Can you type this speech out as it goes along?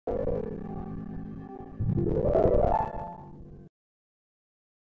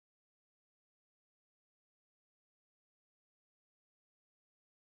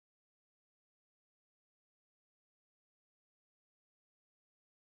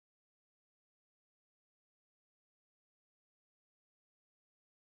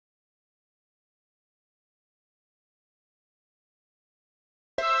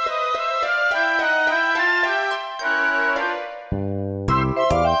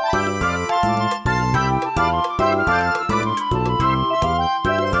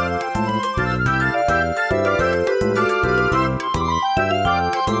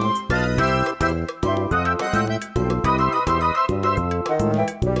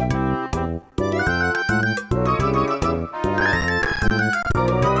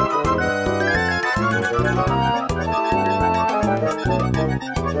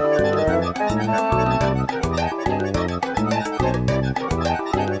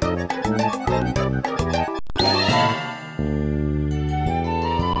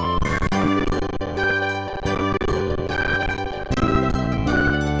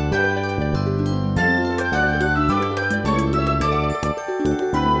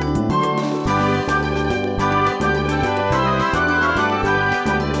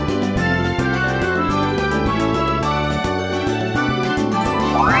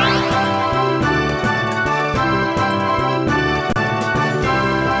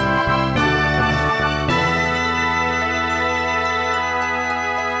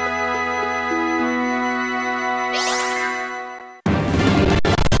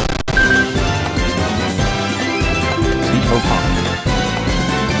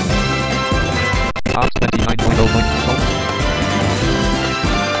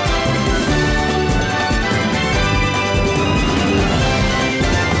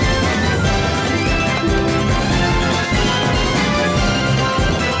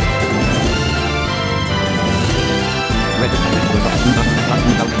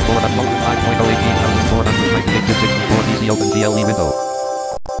PC open DLE window.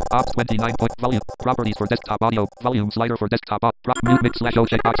 Ops 29 point volume. Properties for desktop audio. Volume slider for desktop up. Mute mix slash O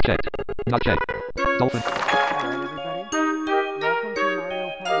checkbox checked. Not checked. Dolphin. Alright everybody, welcome to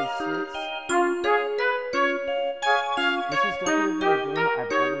Mario Party 6. This is definitely a game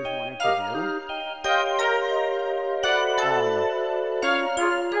I've always wanted to do.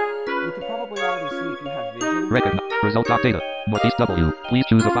 You can probably already see if you have vision. Recognize. Result.data. Northeast W. Please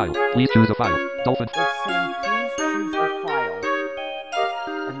choose a file. Please choose a file. Dolphin. It's saying please choose a file.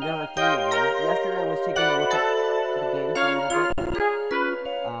 And there are 3 of them. Yesterday I was taking a look at the game for a little bit.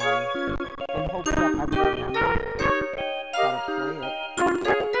 In hopes that I would remember how to play it.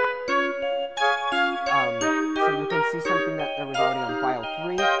 So you can see something that there was already on file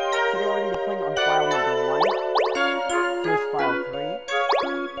 3. Today we're going to be playing on file number 1. Here's file 3.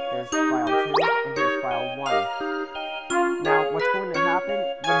 There's file 2. And here's file 1. Now, what's going to happen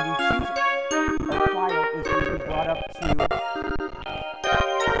when you choose a file is going to be brought up to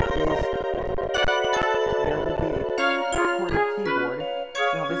there will be a recorded keyboard.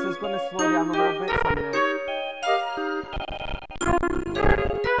 Now, this is going to slow down a little bit, so I'm going to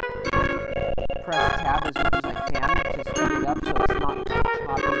press tab as much as I can to speed it up so it's not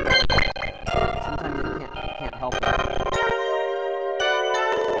choppy. Sometimes it can't help it.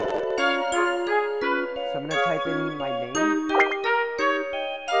 So I'm going to type in my name.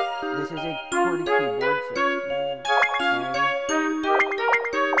 This is a QWERTY keyboard, so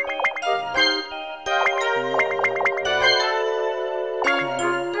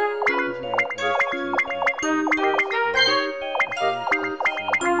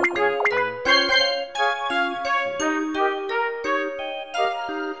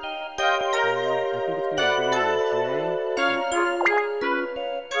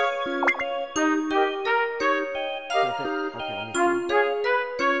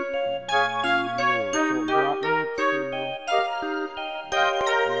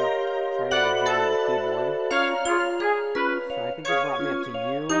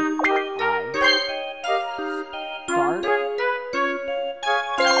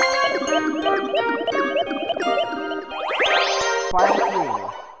file created.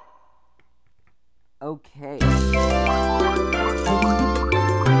 Okay.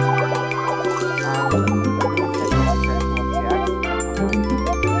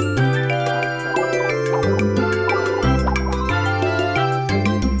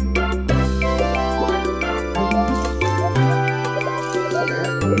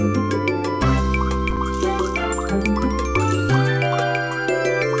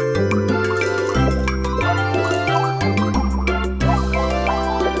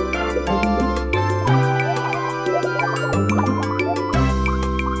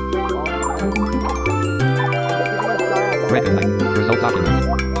 Recognize. Result document.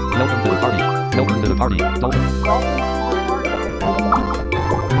 Welcome to the party. Welcome to the party. Dolphin.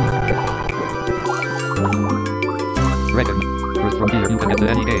 Recognize. From here you can get to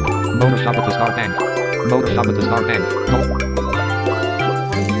any game. Motor shop at the Star Bank. Motor shop at the Star Bank. Dolphin.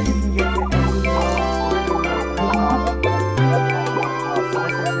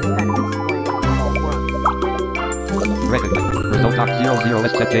 Recognize. Result doc 00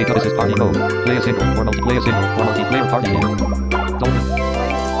 SZJ. This is party mode. Play a single or multiplayer single or multiplayer party here. Dolphin.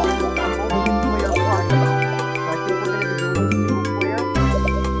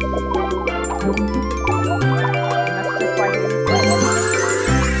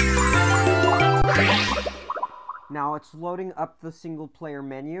 Now it's loading up the single player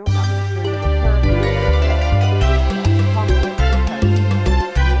menu. I'm going to show you the characters.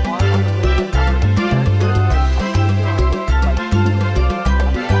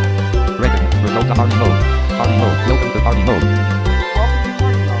 Result to party mode. Party mode. Welcome to party mode.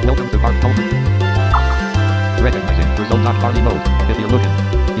 Welcome to party mode. Recognizing. Result on party mode. If you're looking,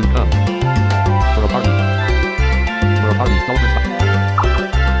 you come. For a party. For a party. Dolphin.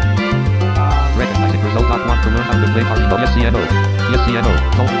 Recognizing. Result on want to learn how to play party mode. Yes, CNO. Yes, CNO.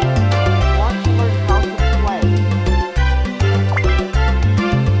 Dolphin. Want to learn how to play.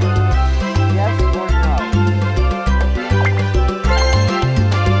 Yes or no?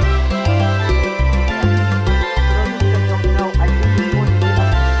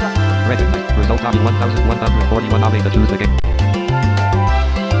 Recognize. Result on 1141 to choose the game.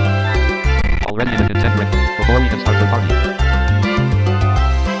 Already in the consent ring. Before we can start the party.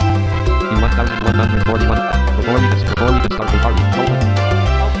 1141. Before we can start the party. Open.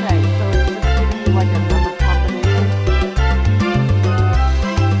 Okay, so it's just giving you like a number combination.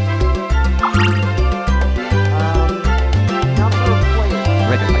 Number of players.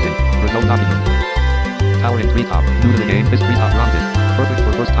 Recognizing. Result document. Tower in 3 top. New to the game. This 3 top.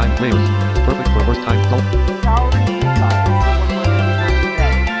 Wales. Perfect for first time Dolphin. Towering Treetop is the one we're going to be doing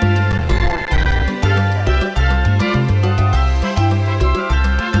today.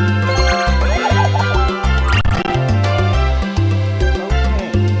 Fourth game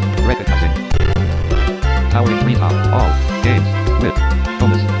we're going to be doing today. Okay. Recognizing. Towering Treetop. All. Games. With.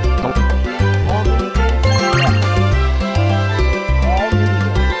 Bonus. Dolphin. All minigames? Yes. All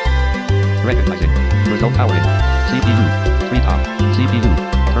minigames. Recognizing. Result towering. CPU. Treetop. CPU.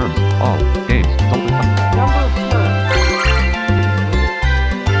 Terms. All. Games. Dolphin. Number of turns.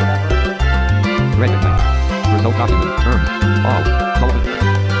 Whatever. Recognize. Result document. Terms. All. Dolphin.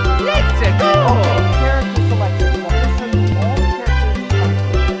 Let's go! Okay, character selection. So I'm going to show you all the characters in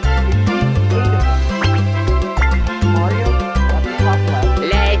It comes with 8 of them. Mario, at the top left.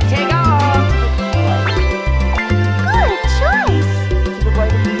 Let's go! Right. Good choice. To the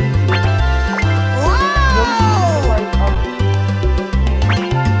right of Luigi. Yoshi to the Whoa! right of Peach.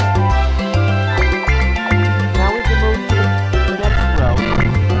 Now we can move to the next row.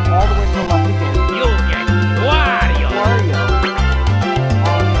 All the way to the left again. You get Wario! Wario.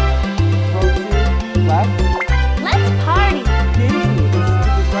 On row 2, left. Let's party. Daisy is to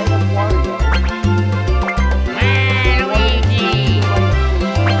the right of Wario. Luigi! And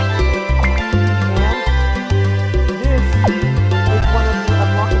this is one of the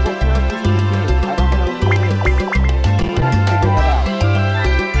unlockable characters in the game. I don't know who it is. We're gonna have to figure that out.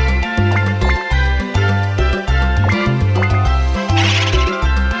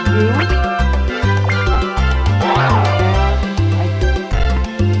 Boo. And I don't know who that one is.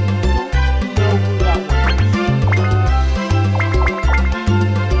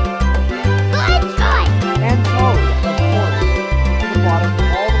 Good choice. And Toad, of course. To the bottom,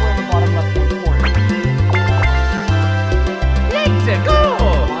 all the way in the bottom left-hand corner. Let's go!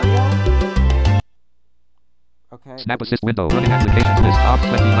 Mario? Okay. Snap assist window. Running applications list. Top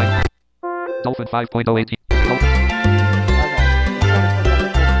 29. Dolphin 5.018. Dolphin.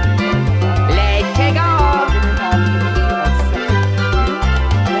 Okay. Let's try to put that in full screen. Sorry about that. Let's go! We're gonna have Luigi as second computer,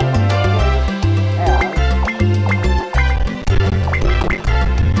 and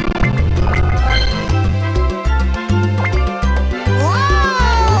then we're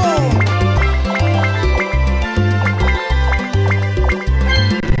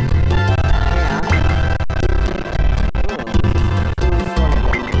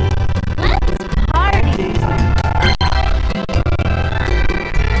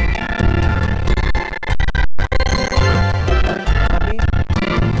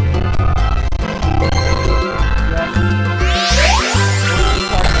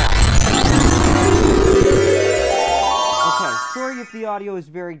the audio is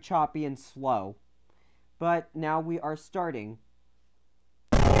very choppy and slow, but now we are starting.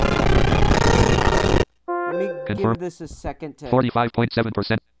 Let me Confirm. give this a second to...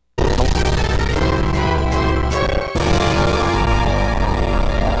 45.7%.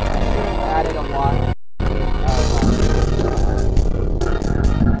 added a lot.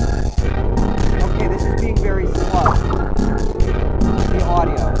 Okay, this is being very slow. The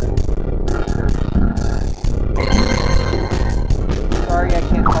audio. Sorry, I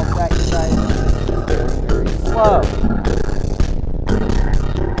can't help that, you guys. It's very, very slow.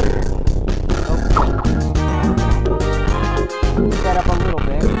 Okay. Set up a little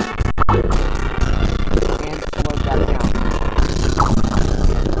bit. And slow that down.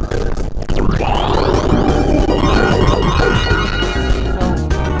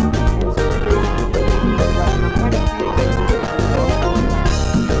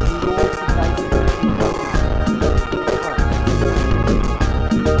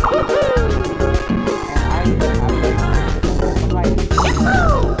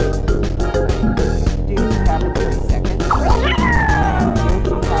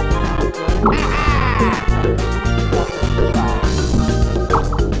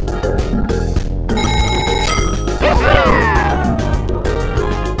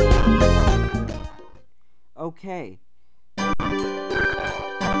 Okay.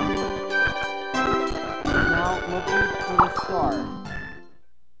 Now looking for the star.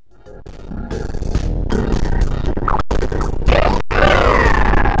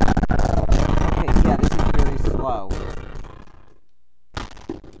 Okay, yeah, this is very slow.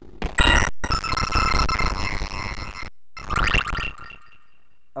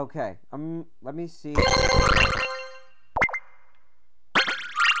 Okay, let me see.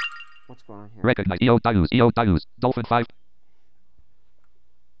 What's going on here? Recognize EO Dius, Dolphin 5.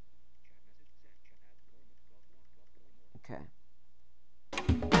 Okay.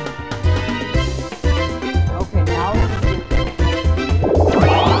 Okay, now it's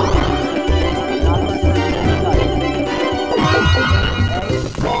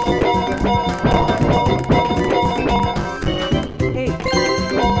now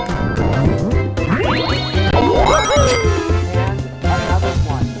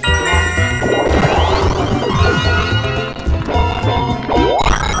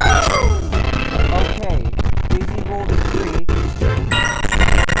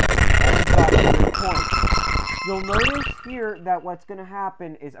that what's going to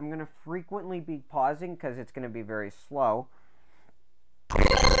happen is I'm going to frequently be pausing because it's going to be very slow.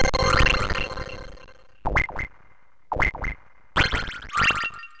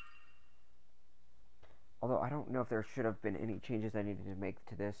 Although I don't know if there should have been any changes I needed to make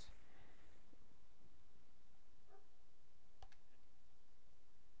to this.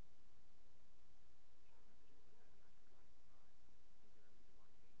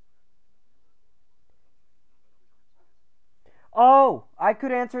 Oh, I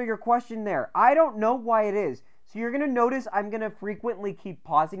could answer your question there. I don't know why it is. So you're going to notice I'm going to frequently keep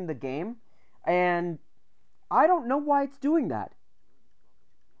pausing the game. And I don't know why it's doing that.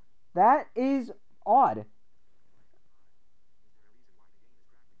 That is odd.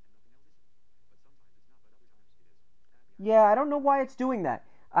 Yeah, I don't know why it's doing that.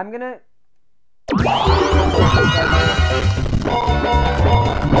 I'm going to...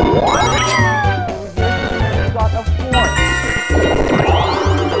 got a 4.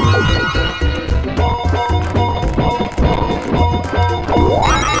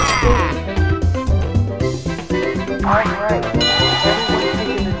 Alright, everyone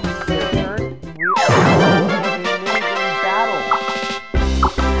taking their turn. We are in a mini-game battle.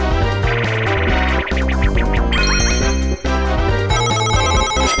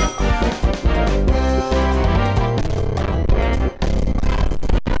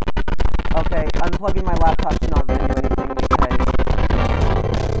 Okay, unplugging my laptop's not going to do anything because...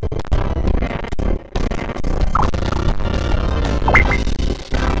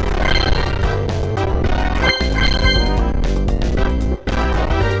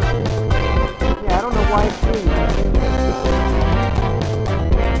 Yeah, I don't know why it's doing that.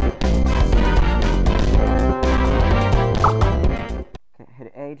 Okay, hit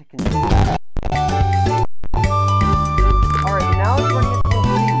A to continue. Alright, now it's running at full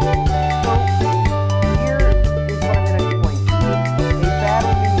speed. So, here is what I'm going to explain to you. A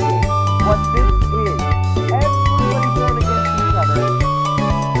battle minigame. What this is, everybody's going against each other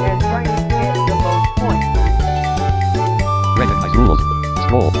and trying to get the most points. Recognize rules.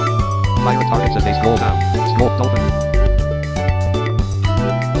 Scroll. Fire targets as they scroll down. Scroll dolphin.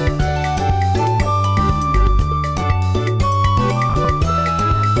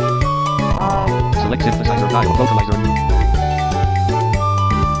 Select synthesizer dial vocalizer.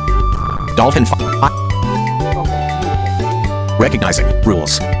 Dolphin Okay, beautiful. recognizing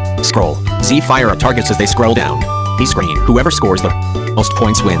rules. Scroll. Z fire targets as they scroll down. The screen. Whoever scores the most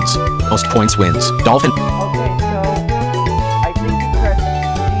points wins. Most points wins. Dolphin. Okay, so I think you press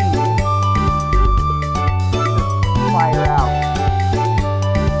Z to fire out.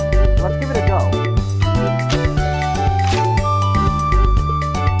 Let's give it a go.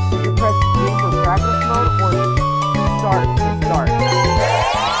 You press Z for practice mode or start to start.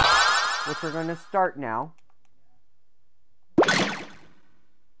 Which we're going to start now. This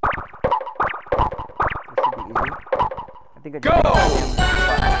should be easy. I think I just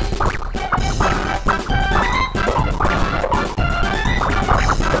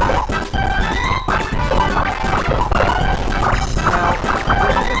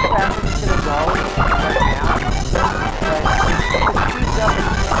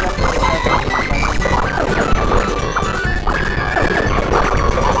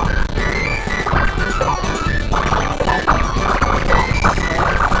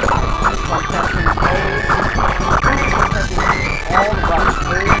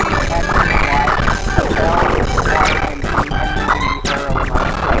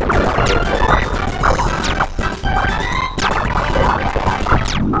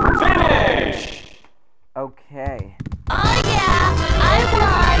Okay. Oh yeah, I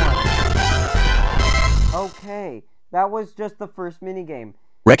Okay. That was just the first minigame.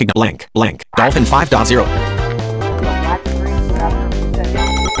 Recognize blank. Dolphin 5.0. So black screen after a few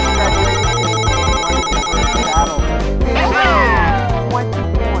seconds. Battle. 20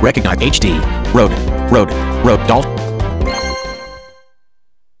 points. Recognize HD. Road. Dolphin.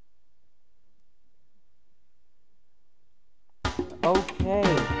 Okay.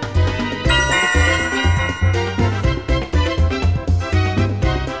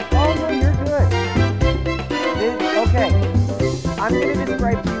 Oh no, you're good. Okay. I'm gonna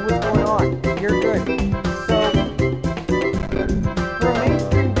describe to you what's going on. You're good. So, for a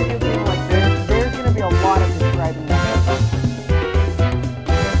mainstream video game like this, there's gonna be a lot of describing that.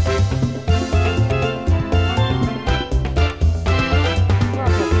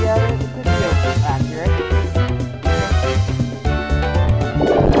 Yeah, this could be accurate.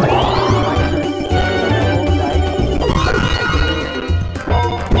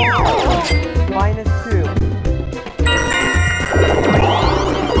 -2.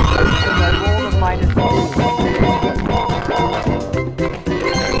 So I rolled a -2.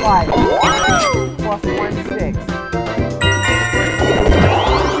 5 plus 1, 6.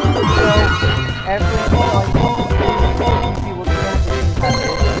 So, every like, if you look at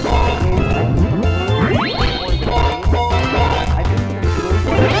this, I think there's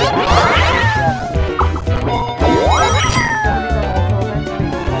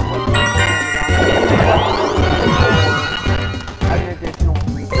an additional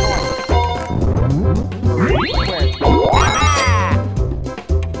 3 points.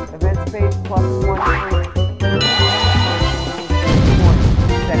 Event space plus 1 for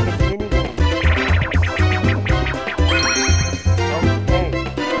second minigame.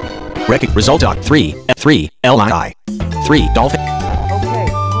 Okay. Result dot 3 F3 LI 3 Dolphin Okay,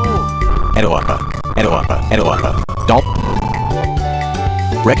 rules. Edoapa Dolphin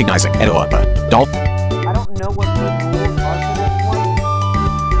recognizing Edoapa Dolphin I don't know what the rules are for this one.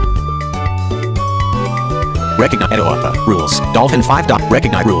 recognize Edoapa rules Dolphin 5 dot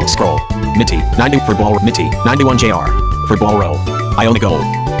recognize rules scroll Mitty 90 for ball Mitty 91 JR for ball roll I only goal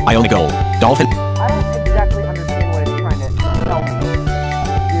Dolphin I don't exactly understand what it's trying to tell me to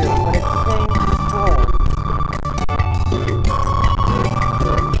do, but it's saying scroll.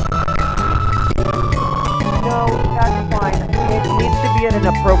 No, that's fine. It needs to be at an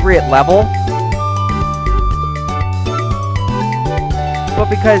appropriate level. But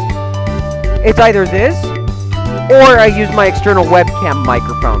because it's either this, or I use my external webcam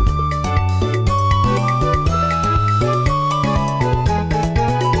microphone.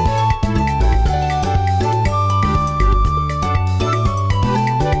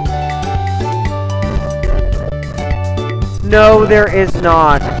 No, there is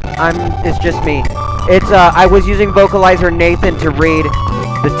not. It's just me. It's, I was using Vocalizer Nathan to read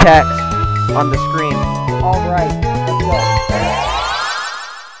the text on the screen. Alright, let's go.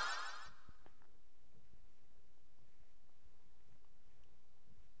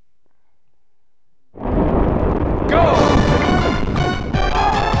 Go! I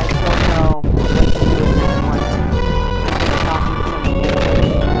don't know what to do with this one.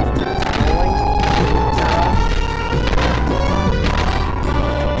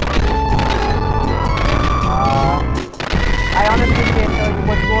 I honestly can't tell you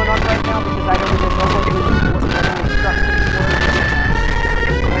what's going on right now because I don't even know what the instructions were.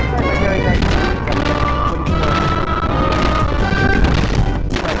 And I tried my very best to do them, but it wouldn't work.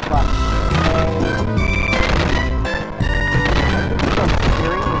 Press button. I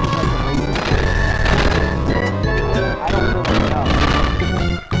don't really know.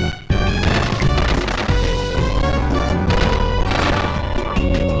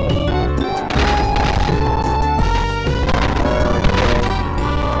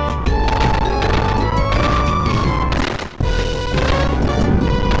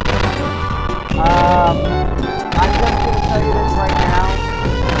 I'm just going to tell you this right now.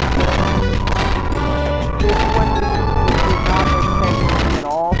 This one did not make sense to me at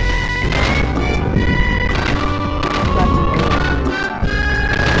all.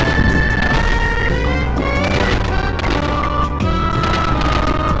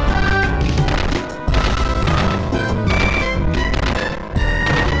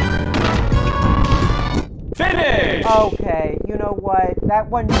 Finish! Okay, you know what? That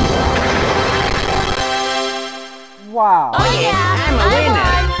one... Wow. Oh yeah, I'm a winner.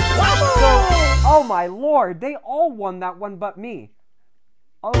 Oh my lord, they all won that one but me.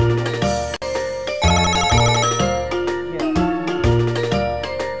 Oh. Yeah.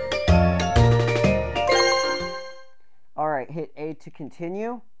 Alright, hit A to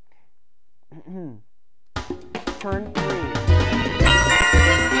continue. Turn 3.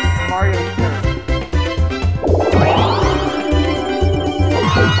 Mario's turn.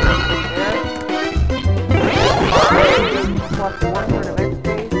 Plus 1 for an event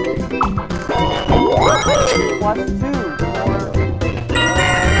space. Plus 2 for every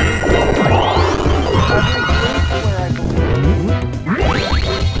square, I believe.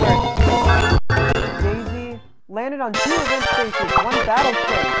 Daisy landed on 2 event spaces, 1 battle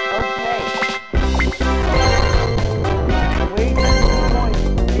space. Okay. Wait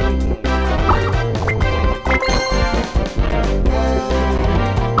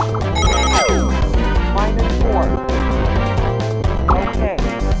 2 points for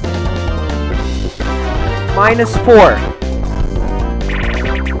minigame. -4.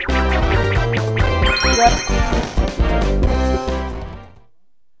 Yep.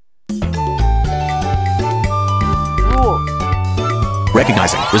 Rules.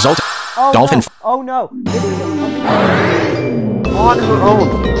 recognizing result Oh Dolphin no. Oh no. This is on her own.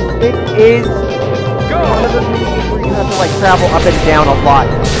 It is one of those minigames where you have to like travel up and down a lot.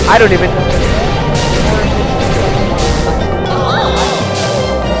 I don't even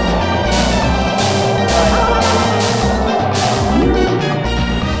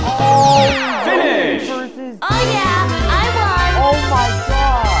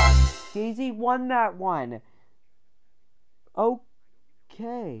on.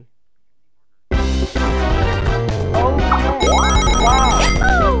 Okay. Wow.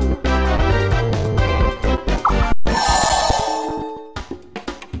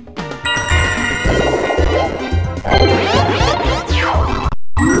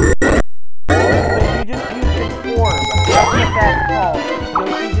 You just used inform. That's what that's called.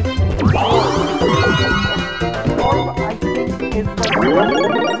 You just inform, I think, is the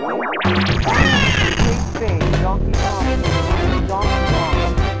Big Bang, Donkey Kong, Donkey Kong.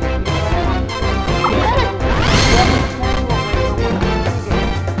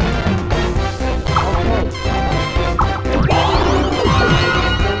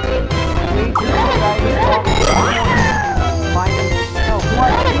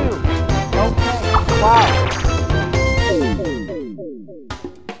 Wow.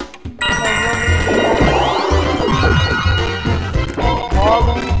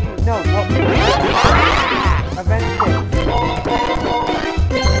 No, event 6.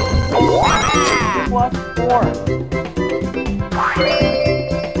 Plus 4.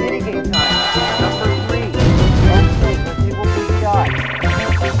 Minigame time. Number 3. Okay, let's see what we got.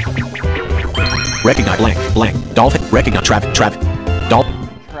 Recognize blank, blank. Dolphin. Recognize traffic, traffic. Dolphin.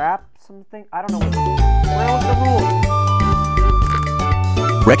 Trap something? I don't know where was the rules?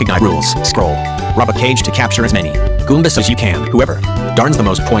 Recognize rules. Scroll. Rob a cage to capture as many Goombas as you can. Whoever darns the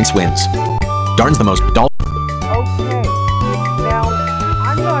most points wins. Darns the most doll. Okay. Now,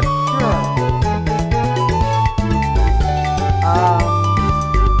 I'm not sure.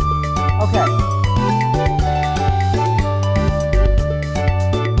 Okay.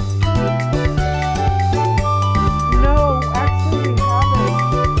 No, actually we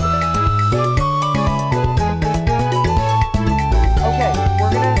haven't. Okay,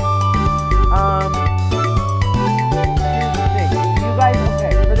 we're gonna, here's the thing. You guys,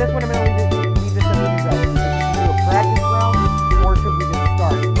 okay, for this one I'm gonna leave this up to you guys. Should we do a practice round, or should we just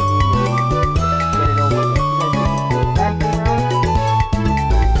start immediately? Get it over with. You guys think we should do a practice round?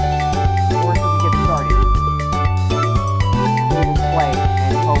 Or should we get started? We just play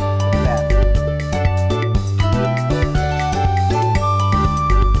and hope for the best.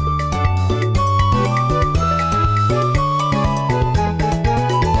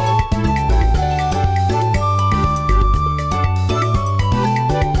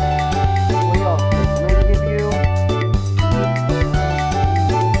 What do y'all think? I'm gonna give you.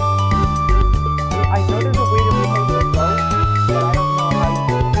 I know there's a way to post a vote, but I don't know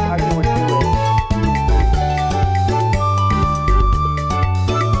how you would do it.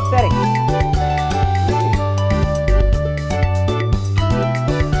 Settings.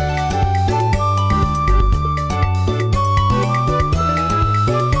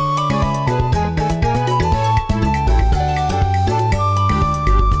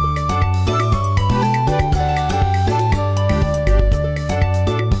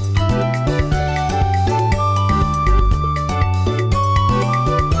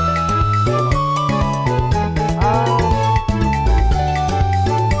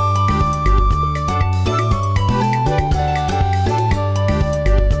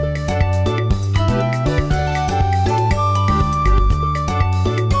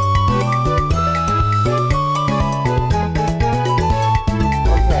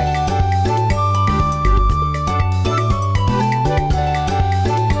 Okay.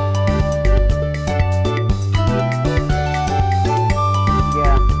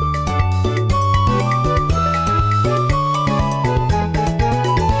 Yeah.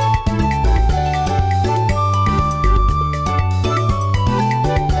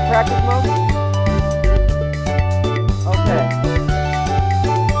 Practice mode? Okay.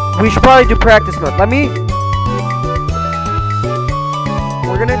 We should probably do practice mode.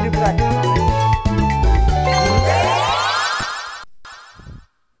 We're gonna do practice mode.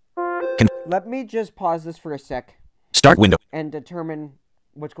 Let me just pause this for a sec Start window. and determine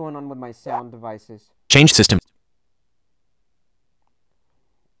what's going on with my sound devices. Change system.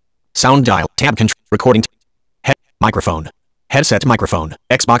 Sound dial. Tab control. Recording. Head. Microphone. Headset microphone.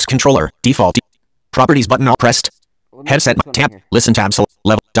 Xbox controller. Default. Properties button all pressed. Let me Headset put this one tab. here. Listen tab. Select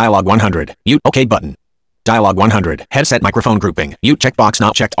level. Dialog 100. Mute. OK button. Dialog 100. Headset microphone grouping. Mute checkbox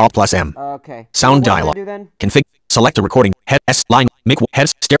not checked. Alt plus M. Okay. Sound So what I'm dialog. gonna do then? Config. Select a recording. Head S line. Mic. Head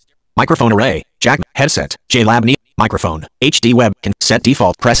stereo. Microphone array. Jack. Headset. JLab. Microphone. HD web. Set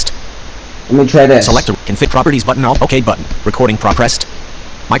default pressed. Let me try this. Select a config properties button. Alt OK button. Recording pressed.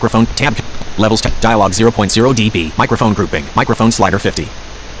 Microphone tab. Levels tab. Dialog 0.0 dB. Microphone grouping. Microphone slider 50.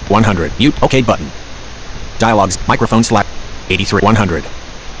 100. Mute OK button. Dialogues. Microphone slap. 83. 100.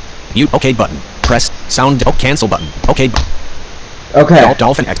 Mute OK button. Press. Sound. Cancel button. OK. Okay.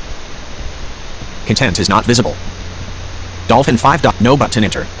 Dolphin X. Content is not visible. Dolphin 5. No button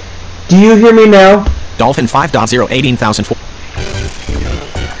enter. Do you hear me now? Dolphin 5.0 18,004.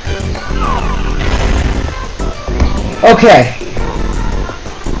 Okay.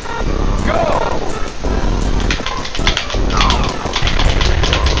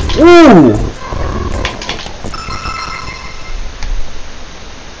 Ooh!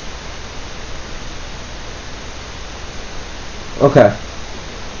 Okay.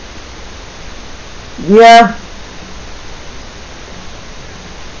 Yeah.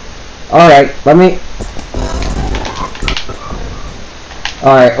 Alright, let me...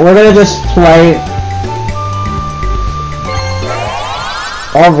 Alright, we're gonna just play...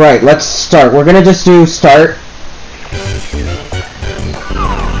 Alright, let's start. We're gonna just do start.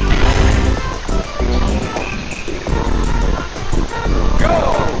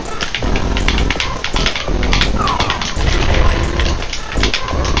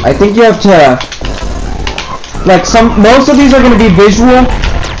 I think you have to, like, most of these are going to be visual.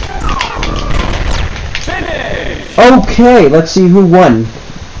 Finish! Okay, let's see who won.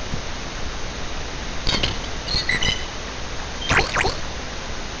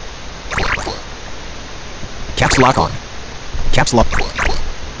 Caps lock on. Caps lock.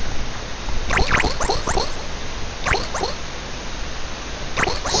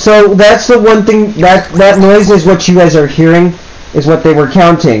 So that's the one thing, that noise is what you guys are hearing, is what they were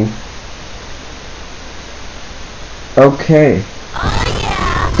counting. Okay.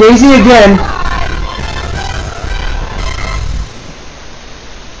 Daisy again.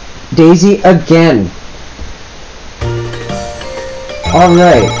 Daisy again.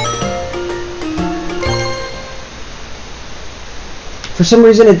 Alright. For some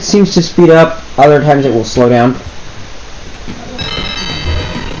reason it seems to speed up, other times it will slow down.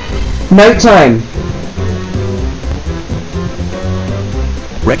 Nighttime.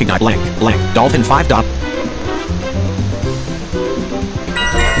 Recognize blank, blank. Dolphin 5.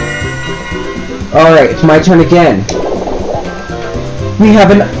 Alright, it's my turn again. We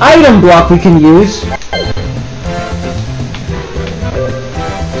have an item block we can use.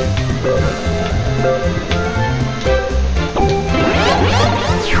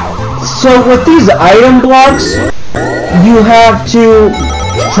 So with these item blocks, you have to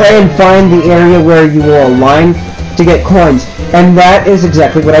try and find the area where you will align to get coins. And that is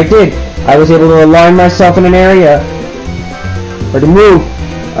exactly what I did. I was able to align myself in an area, or to move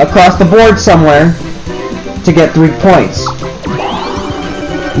across the board somewhere to get 3 points.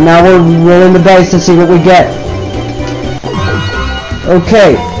 Now we're rolling the dice to see what we get.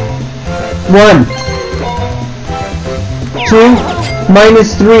 Okay. 1. 2.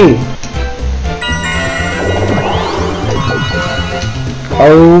 Minus 3.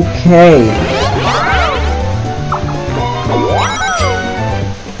 Okay.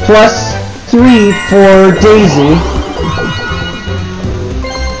 Plus 3 for Daisy.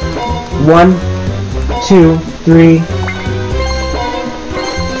 1, 2, 3,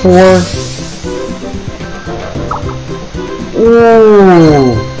 4.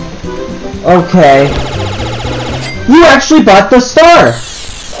 Ooh. Okay. You actually bought the star!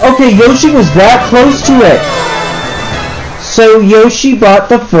 Okay, Yoshi was that close to it. So Yoshi bought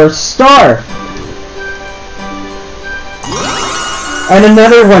the first star. And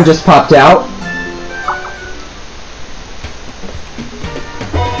another one just popped out.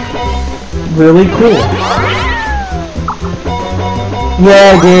 Really cool.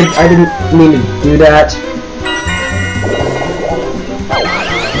 Yeah, I did. I didn't mean to do that.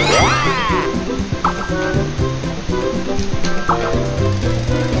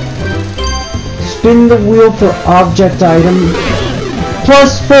 Spin the wheel for object item.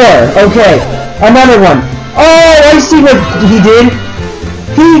 Plus 4. Okay. Another one. Oh, I see what he did.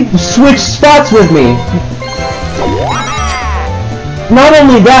 He switched spots with me. Not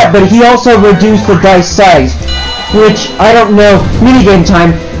only that, but he also reduced the dice size. Which, I don't know. Minigame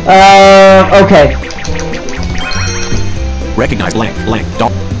time. Okay. Recognize blank, blank.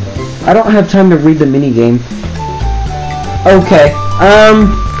 I don't have time to read the minigame. Okay.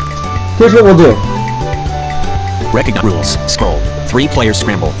 Here's what we'll do. Recognize rules. Scroll. 3 players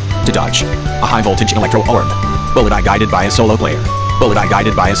scramble. To dodge. A high voltage electro orb. Bullet eye guided by a solo player. Bullet eye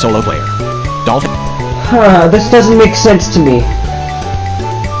guided by a solo player. Dolphin. Huh, this doesn't make sense to me.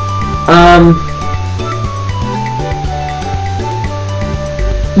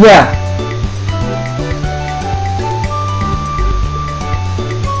 Yeah.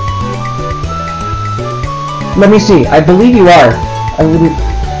 Let me see. I believe you are. I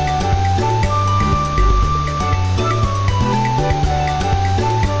wouldn't...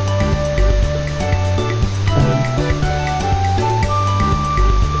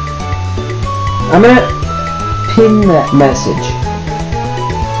 I'm gonna pin that message.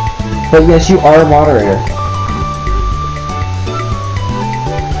 But yes, you are a moderator.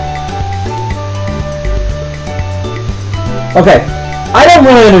 Okay, I don't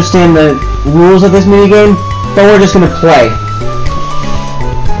really understand the rules of this minigame, but we're just gonna play.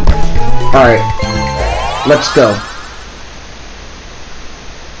 Alright, let's go.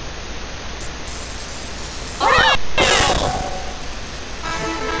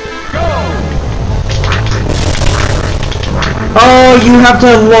 Oh, you have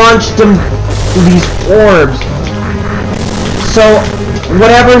to launch these orbs. So,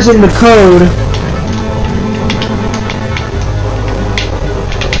 whatever's in the code...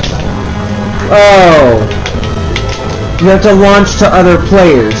 Oh. You have to launch to other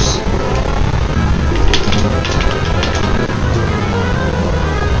players.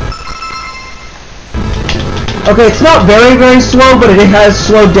 Okay, it's not very, very slow, but it has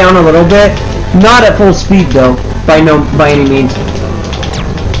slowed down a little bit. Not at full speed, though. By any means.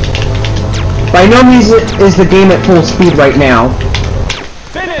 By no means is the game at full speed right now.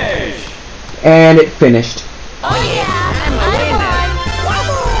 Finish! And it finished. Oh yeah, I'm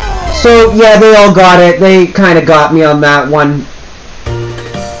So, yeah, they all got it. They kind of got me on that one.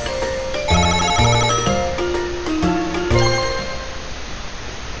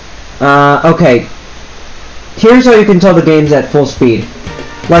 Okay. Here's how you can tell the game's at full speed.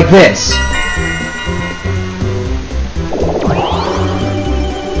 Like this.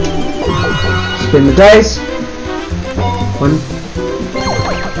 Spin the dice. One.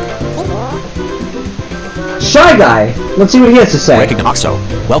 Shy Guy! Let's see what he has to say. Recognoxo.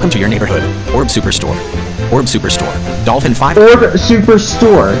 Welcome to your neighborhood. Orb Superstore. Orb Superstore. Dolphin 5. Orb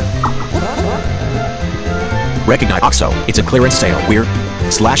Superstore. Recognize Oxo. It's a clearance sale. We're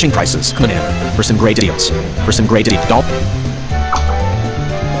slashing prices. Come in for some great deals. For some great deals.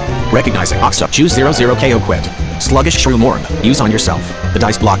 Recognizing Oxo. Choose 00 KO quit. Sluggish Shroom Orb. Use on yourself. The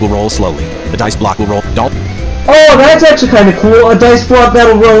dice block will roll slowly. The dice block will roll. Oh, that's actually kind of cool. A dice block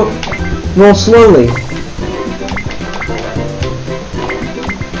that'll roll slowly.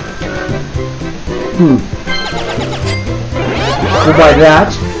 We'll buy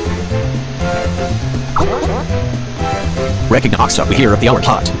that. Recognize Oxo. We hear of the hour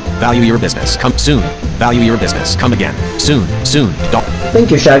plot. Value your business. Come soon. Value your business. Come again. Soon. Soon.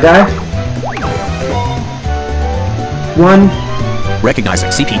 Thank you, Shy Guy. One. Recognizing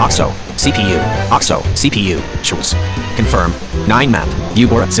CP Oxo. CPU. Oxo. CPU. Choose. Confirm. 9 map.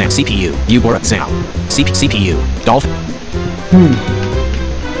 Uborat Zam. CPU. Uborat Zam. CPU. Dolphin.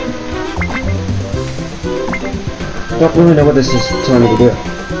 Don't really know what this is telling me to do.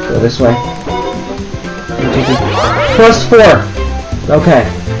 Go this way. +4. Okay.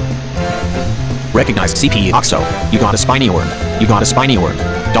 Recognize CPU Oxo. You got a spiny orb. You got a spiny orb.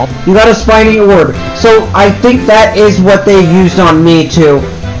 You got a spiny orb. So I think that is what they used on me to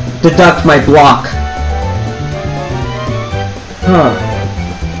deduct my block. Huh.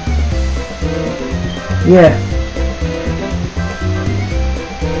 Yeah.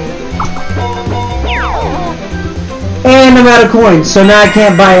 And I'm out of coins, so now I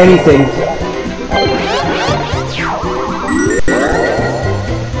can't buy anything.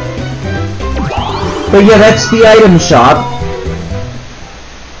 But yeah, that's the item shop.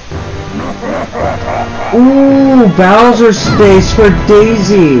 Ooh, Bowser space for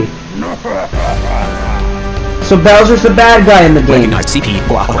Daisy. So Bowser's the bad guy in the game. Recognize CP.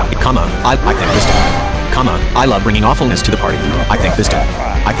 Come on. I think this time. Come on. I love bringing awfulness to the party. I think this time.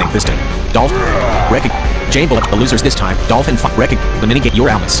 I think this time. Dolphin. Jane Bullet. The losers this time. Dolphin 5. The minigame. Your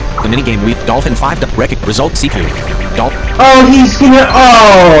Alice. The minigame. Dolphin 5. Result CPU. Dolphin. Oh, he's gonna.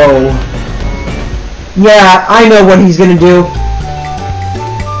 Oh. Yeah, I know what he's gonna do.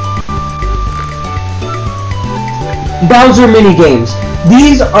 Bowser minigames.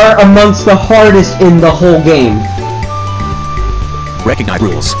 These are amongst the hardest in the whole game. Recognize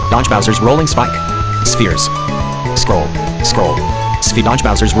rules. Dodge Bowser's rolling spike. Spheres. Scroll. Scroll. Dodge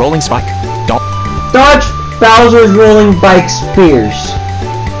Bowser's rolling spike. Dodge Bowser's rolling bike spheres.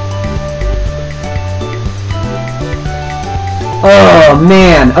 Oh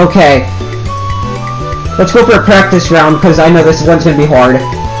man, okay. Let's go for a practice round because I know this one's gonna be hard.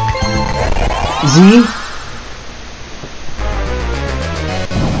 Z.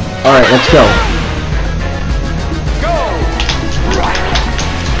 Alright, let's go.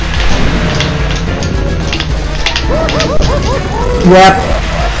 Yep.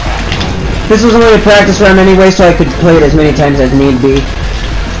 This was only a practice round anyway, so I could play it as many times as need be.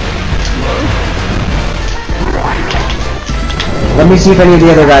 Let me see if any of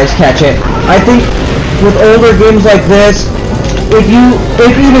the other guys catch it. I think with older games like this,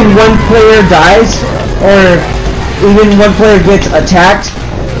 if even one player dies, or even one player gets attacked,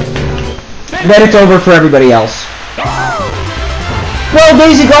 then it's over for everybody else. Well,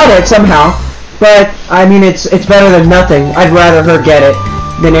 Daisy got it somehow, but I mean it's better than nothing. I'd rather her get it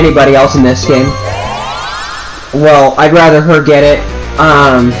than anybody else in this game. Well, I'd rather her get it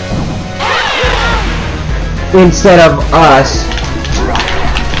instead of us.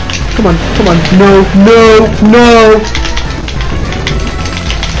 Come on, come on. No, no, no!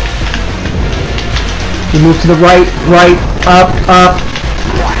 You move to the right, right, up, up.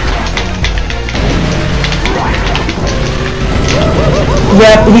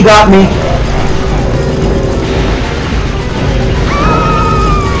 Yep, he got me.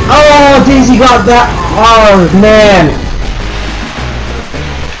 Oh, Daisy got that. Oh, man.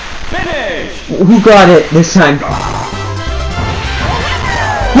 Finish! Who got it this time?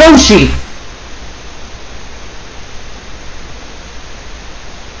 Yoshi!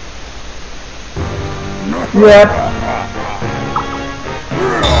 Yep.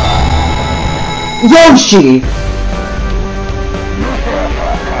 Yoshi!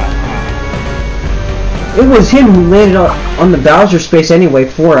 It was him who landed on the Bowser space anyway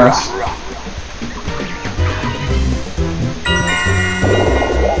for us.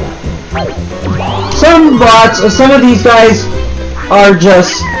 Some bots, some of these guys are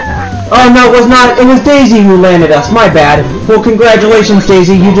just... Oh no, it was not. It was Daisy who landed us. My bad. Well, congratulations,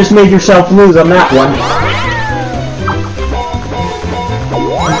 Daisy. You just made yourself lose on that one.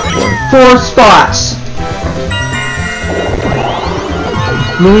 4 spots.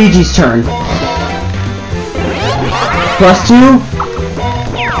 Luigi's turn. +2.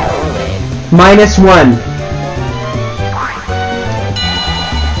 -1.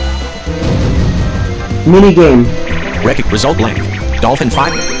 Minigame. Rekic result blank. Dolphin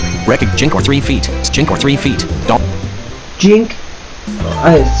 5. Rekic Jink or 3 feet. Jink or 3 feet. Jink?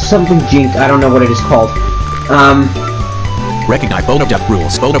 Something Jink. I don't know what it is called. Recognize Bone of Devil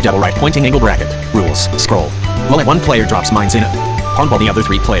rules. Bone of Devil right pointing angle bracket. Rules. Scroll. Well, one player drops mines in it. Pawn while the other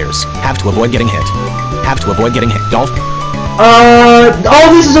 3 players have to avoid getting hit. Have to avoid getting hit. Dolphin. Oh,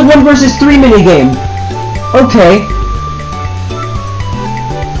 this is a 1 versus 3 minigame. Okay.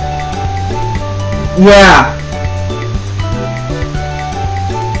 Yeah.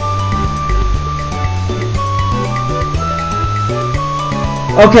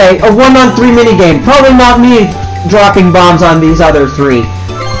 Okay, a 1-on-3 minigame. Probably not me dropping bombs on these other 3.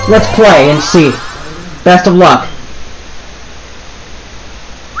 Let's play and see. Best of luck.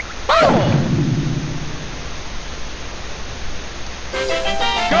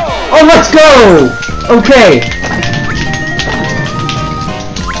 Oh, let's go! Okay.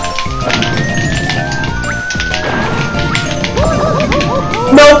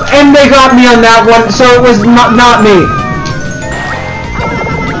 Nope, and they got me on that one, so it was not me.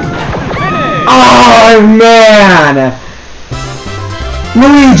 Oh, man!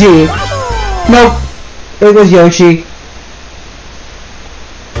 Luigi! Nope, it was Yoshi.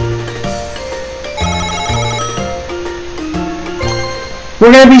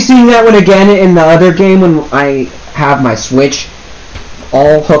 We're gonna be seeing that one again in the other game when I have my Switch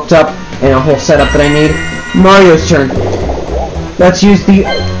all hooked up and a whole setup that I need. Mario's turn. Let's use the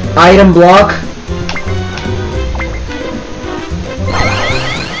item block.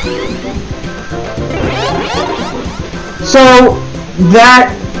 So that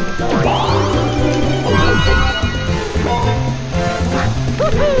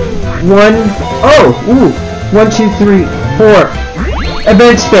one, oh, ooh, 1, 2, 3, 4.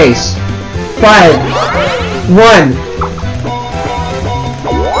 Event space. 5. 1.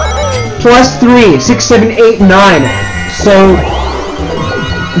 +3. 6, 7, 8, 9. So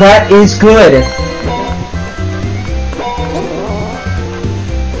that is good.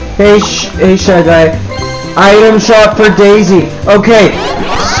 Hey Shy Guy. Item shop for Daisy. Okay.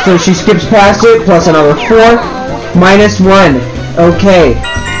 So she skips past it. Plus another 4. -1. Okay.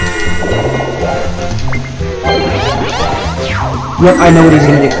 Yep, I know what he's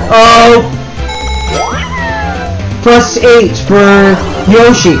gonna do. Oh! +8 for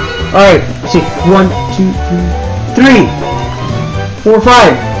Yoshi. Alright, let's see. 1, 2, 3, 4,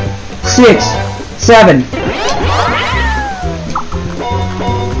 5, 6, 7,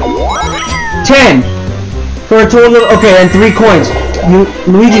 10. For a total of, okay, and 3 coins.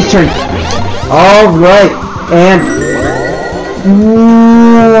 Luigi's turn. Alright, and...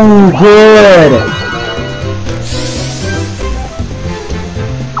 Ooh, good.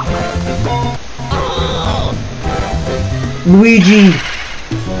 Luigi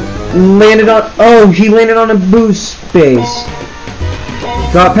landed on... Oh, he landed on a boost space.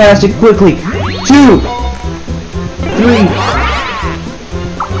 Got past it quickly. 2, 3,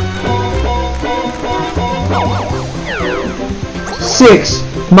 6,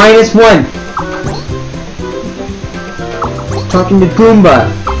 minus 1. Talking to Goomba.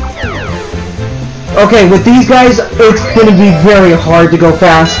 Okay, with these guys, it's gonna be very hard to go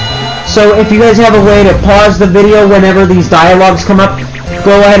fast. So if you guys have a way to pause the video whenever these dialogues come up,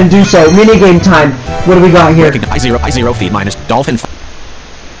 go ahead and do so. Minigame time. What do we got here? Recognize I0 feed minus dolphin.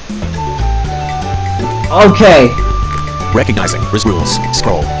 Okay. Recognizing rules.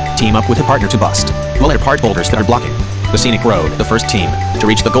 Scroll. Team up with a partner to bust. We'll add part boulders that are blocking the scenic road. The first team to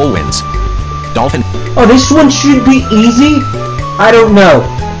reach the goal wins. Dolphin. Oh, this one should be easy? I don't know.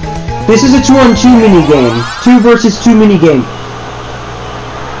 This is a 2-on-2 minigame. 2 versus 2 minigame.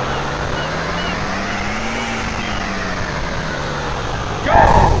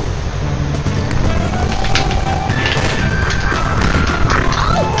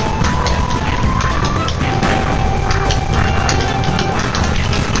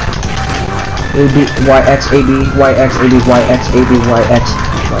 A B Y X A B Y X A B Y X A B Y X.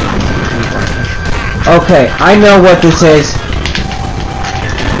 Okay, I know what this is.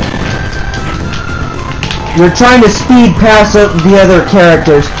 You're trying to speed past the other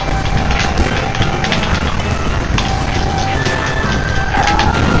characters.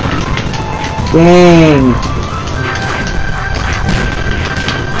 Dang.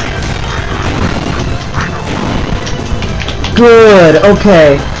 Good,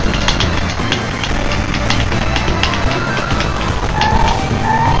 okay.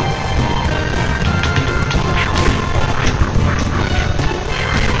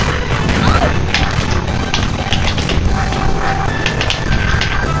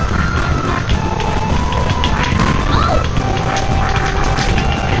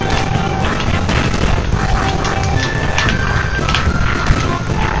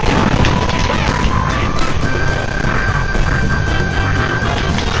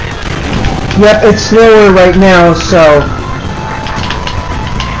 Yep, it's slower right now, so...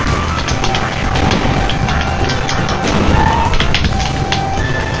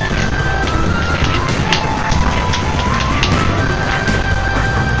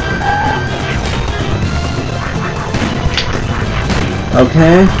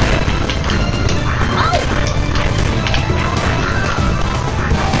 Okay.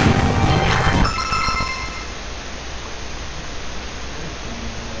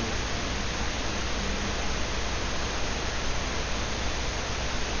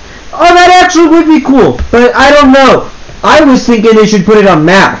 Oh, that actually would be cool, but I don't know. I was thinking they should put it on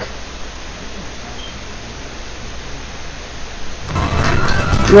Mac.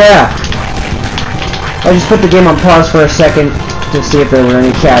 Yeah. I just put the game on pause for a second to see if there were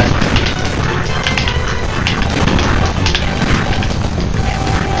any chats.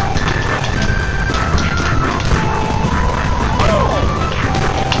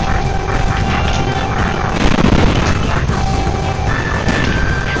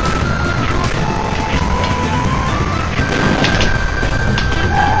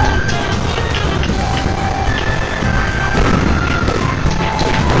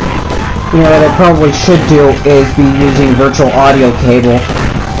 You know, what I probably should do is be using virtual audio cable,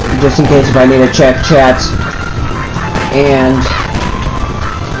 just in case if I need to check chats, and...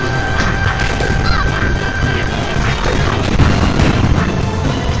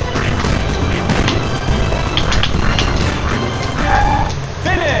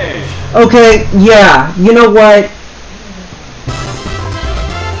 Finish! Okay, yeah, you know what?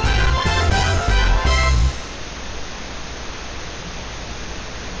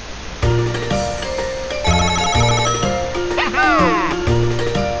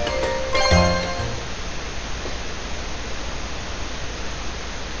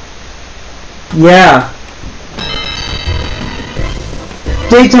 Yeah.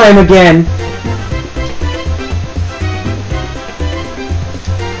 Daytime again.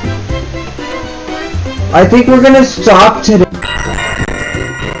 I think we're gonna stop today.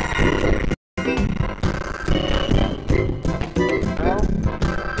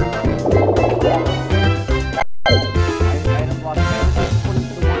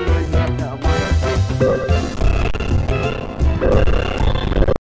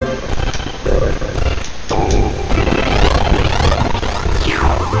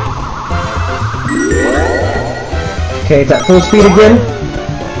 Okay, it's at full speed again.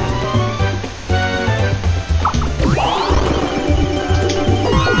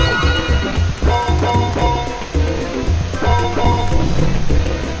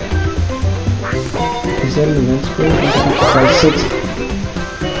 Is that an event square? 6.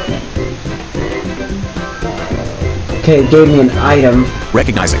 Okay, it gave me an item.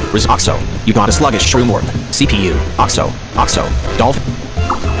 Recognizing Oxo. You got a sluggish shroom orb. CPU. Oxo. Dolphin.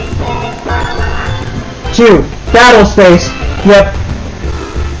 2. Battle space. Yep.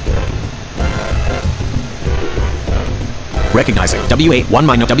 Recognizing. W8, 1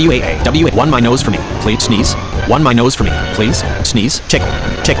 my nose. W8A. W8, 1 my nose for me. Please sneeze. 1 my nose for me. Please sneeze. Tickle.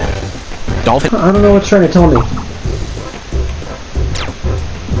 Tickle. Dolphin. I don't know what you're trying to tell me.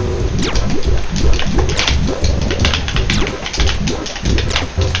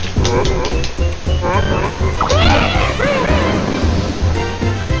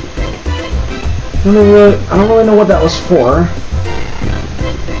 I don't really know what that was for.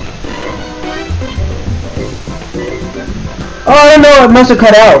 Oh, I don't know, it must have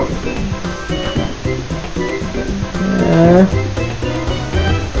cut out.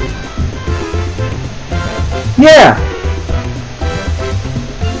 Yeah.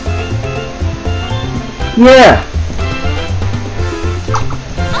 Yeah.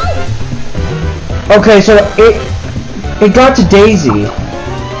 Okay, so it got to Daisy.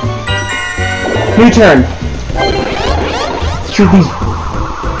 New turn. Shoot these.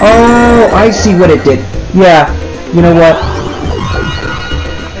 Oh, I see what it did. Yeah. You know what?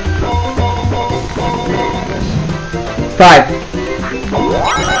 5.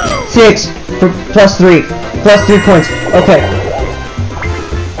 6. Plus 3. Plus 3 points. Okay.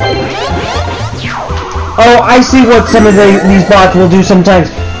 Oh, I see what some of these bots will do sometimes.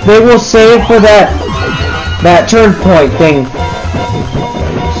 They will save for that turn point thing.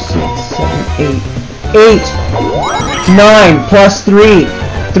 6, 7, 8. 9 plus 3.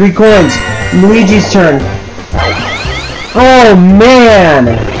 3 coins. Luigi's turn. Oh,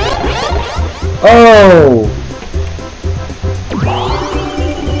 man. Oh.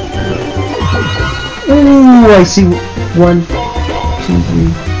 Ooh, I see 1, 2, 3,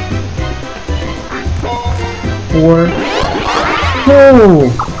 4.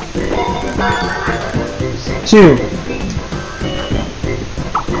 Oh. 2.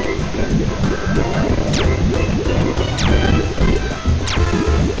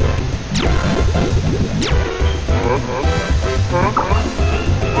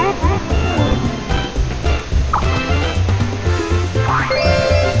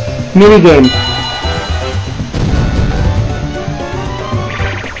 Minigame.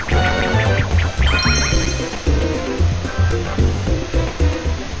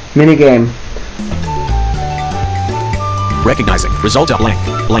 Minigame. Recognizing. Result of blank.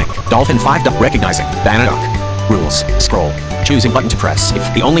 Blank. Dolphin 5. Recognizing. Banana duck. Rules. Scroll. Choosing button to press.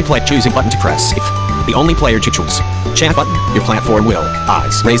 If the only play. Choosing button to press. If the only player to choose. Chant button. Your platform will.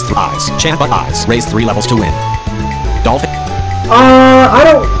 Eyes. Raise 3 eyes. Chant but eyes. Raise 3 levels to win. Dolphin. I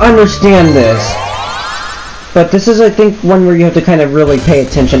don't understand this. But this is, I think, one where you have to kind of really pay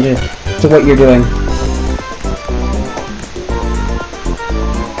attention to what you're doing.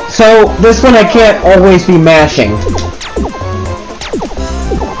 So, this one I can't always be mashing.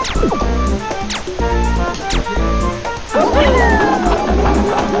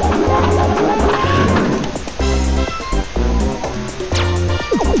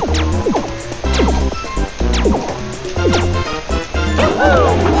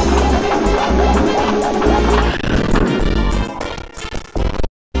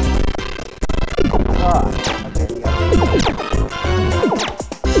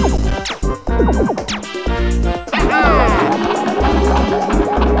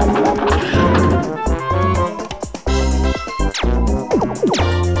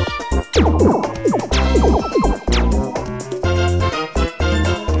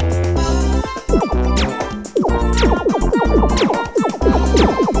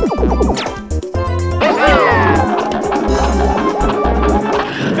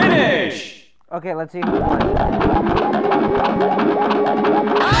 Okay, let's see who won. Oh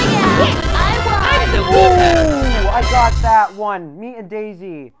yeah, I won! Ooh, I got that one. Me and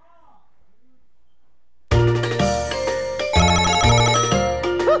Daisy.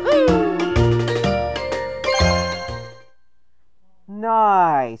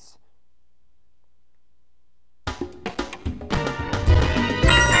 Nice. You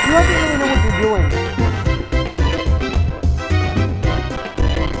have to really know what you're doing.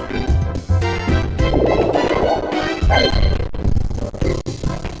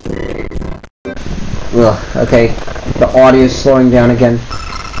 Ugh, okay. The audio is slowing down again.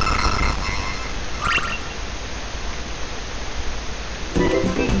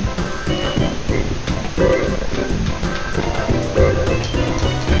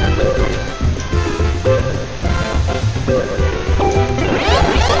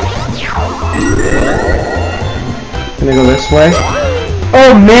 Gonna go this way.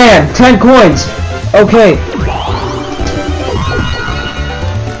 Oh man! 10 coins! Okay.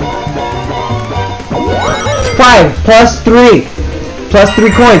 Five plus 3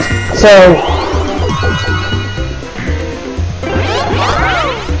 coins. So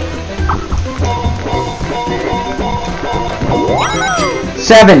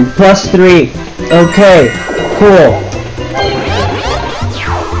 7 plus 3. Okay, cool.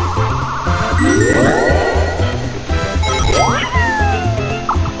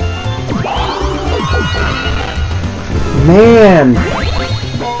 Man.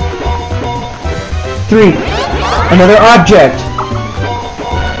 3. Another object.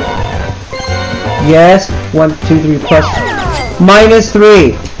 Yes. 1, 2, 3 plus. Minus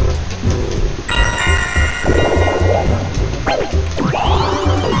 3.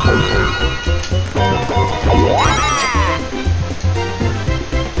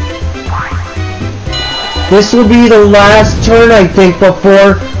 This will be the last turn, I think,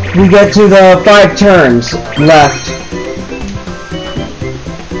 before we get to the 5 turns left.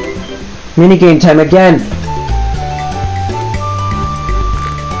 Minigame time again.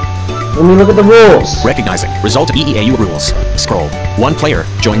 Let me look at the rules. Recognizing result of EEAU rules. Scroll. 1 player,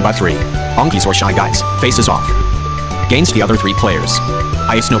 joined by 3. Onkies or Shy Guys, faces off. Against the other 3 players.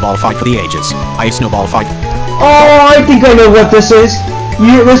 Ice Snowball fight for the ages. Ice Snowball fight. Oh, I think I know what this is.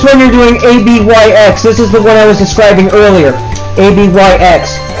 This one you're doing ABYX. This is the one I was describing earlier.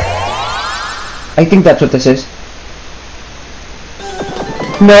 ABYX. I think that's what this is.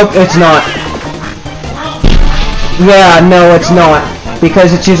 Nope, it's not. Yeah, no, it's not.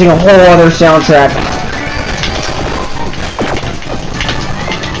 Because it's using a whole other soundtrack.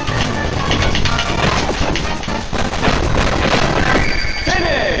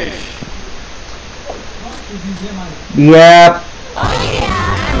 Finish! Yep.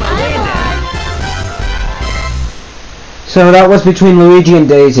 So that was between Luigi and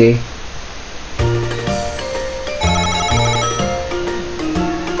Daisy.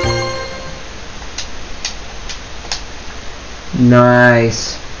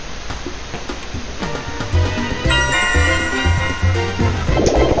 Nice.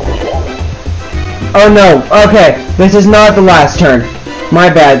 Oh no, okay, this is not the last turn. My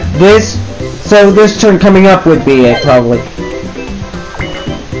bad. So this turn coming up would be it, probably.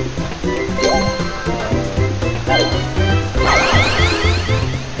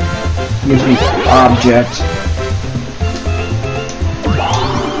 Gives me object.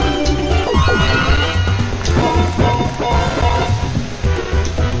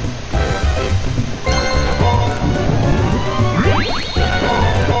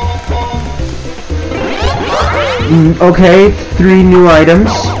 Okay, 3 new items.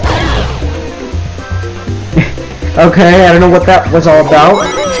 Okay, I don't know what that was all about.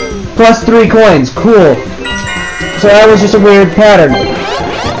 Plus 3 coins, cool. So that was just a weird pattern.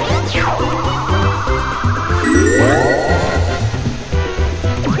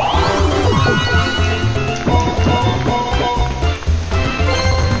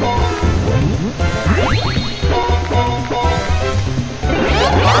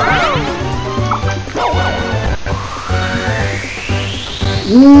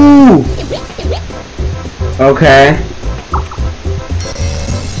 Ooh! Okay.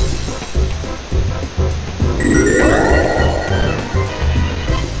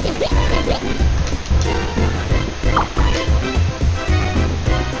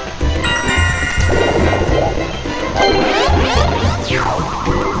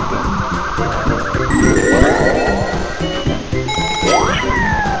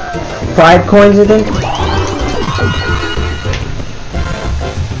 Five coins, I think?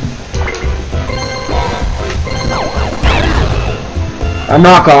 A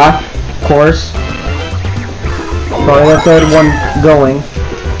knockoff, of course. Probably the 3rd one going.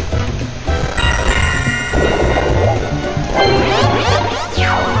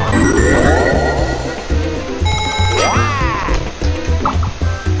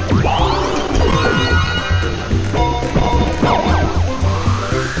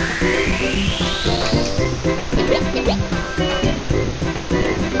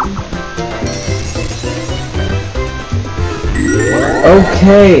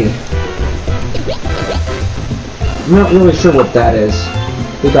 Okay. I'm not really sure what that is.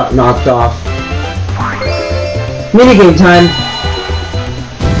 We got knocked off. Minigame time!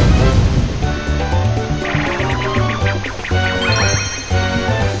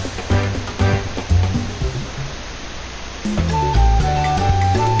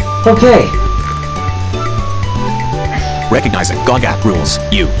 Okay. Recognizing GOGAP rules.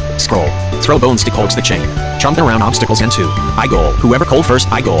 You. Scroll. Throw bones to holds the chain. Jumping around obstacles and 2. I goal. Whoever coal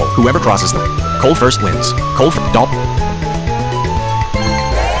first, I goal. Whoever crosses them. Coal first wins. Coal doll.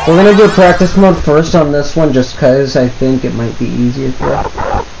 We're gonna do practice mode first on this one just cause I think it might be easier for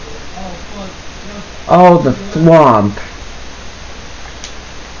us. Oh, the thwomp.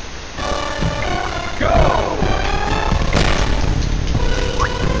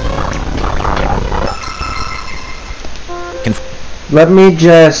 Let me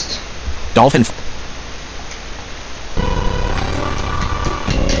just... Dolphin.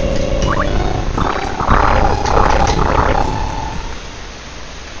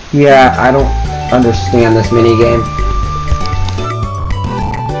 Yeah, I don't understand this minigame.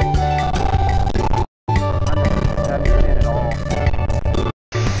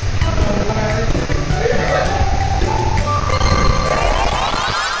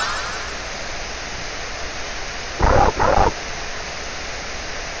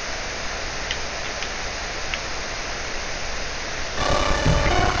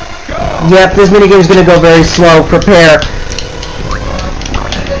 Yep, this minigame is gonna go very slow. Prepare.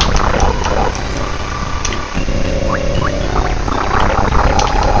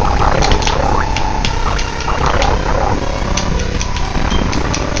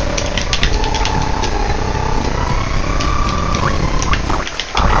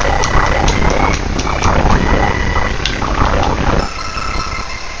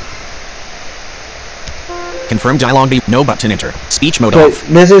 Confirm dialogue B. No button enter. Speech mode But off.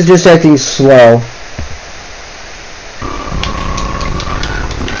 this is just acting slow.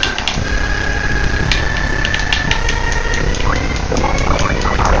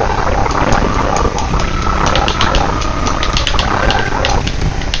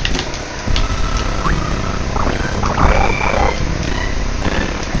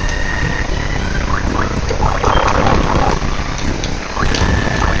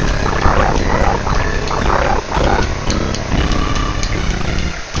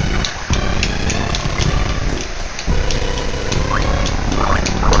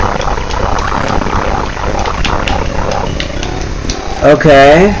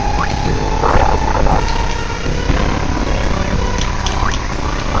 Okay.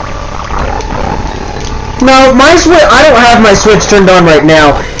 No, my switch. I don't have my switch turned on right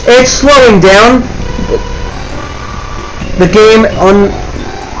now. It's slowing down. The game on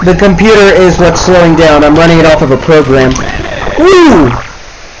the computer is what's slowing down. I'm running it off of a program. Woo!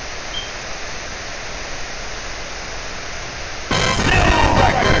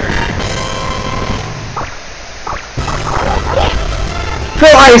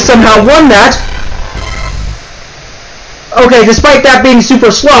 Well, I somehow won that. Okay, despite that being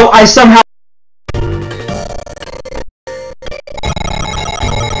super slow, I somehow...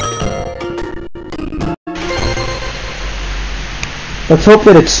 Let's hope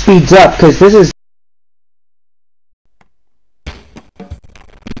that it speeds up, because this is...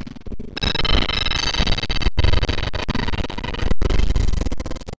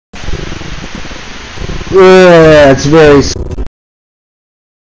 Yeah, it's very...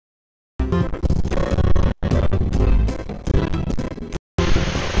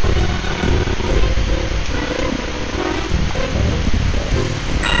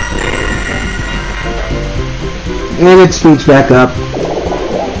 And it speeds back up.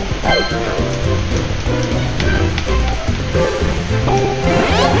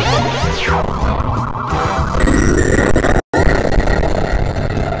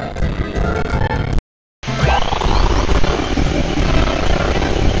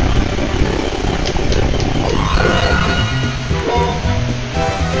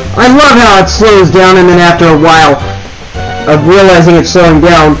 I love how it slows down and then after a while of realizing it's slowing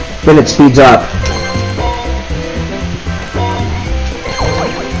down, then it speeds up.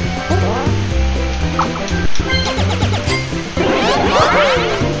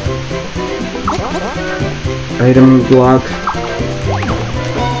 Item block.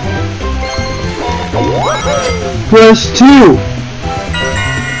 Press 2!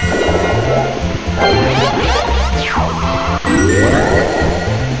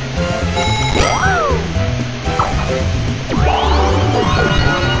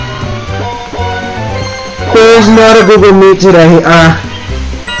 There's not a Google Meet today.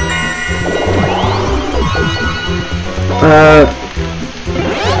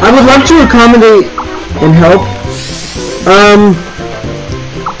 I would love to accommodate and help.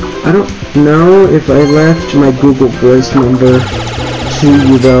 I don't know if I left my Google Voice number to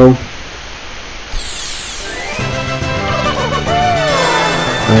you though.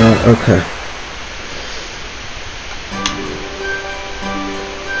 Okay.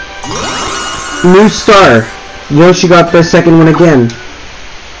 New star. Yoshi got the second one again.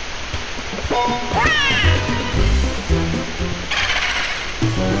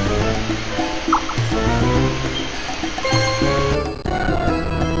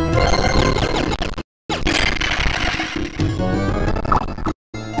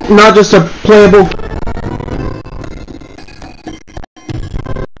 Not just a playable...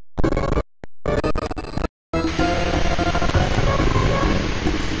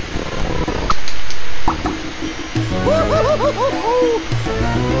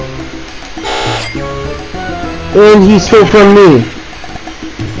 And he stole from me.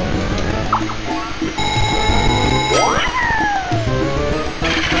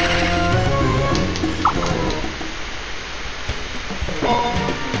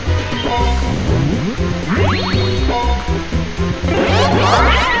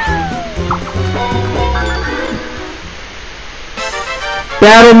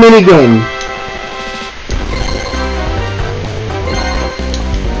 Battle minigame.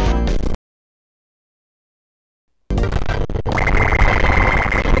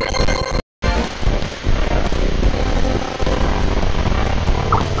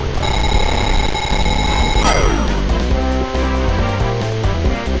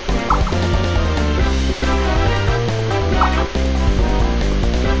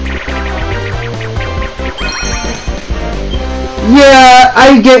 Yeah,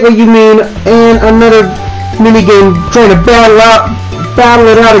 I get what you mean, and another minigame trying to battle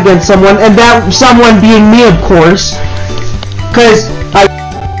it out against someone, and that someone being me, of course, because I... It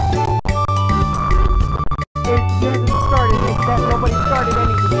hasn't started, except nobody started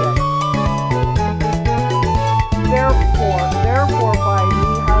anything yet. Therefore, by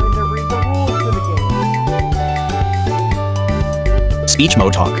me having to read the rules for the game. Speech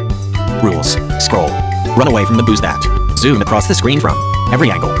mode talk. Rules. Scroll. Run away from the booze that. Zoom across the screen from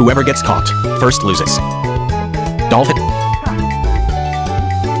every angle. Whoever gets caught first loses. Dolphin.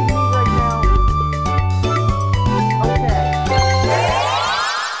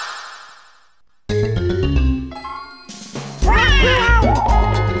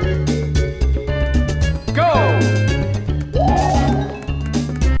 Go!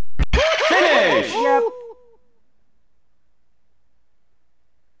 Finish! Yep.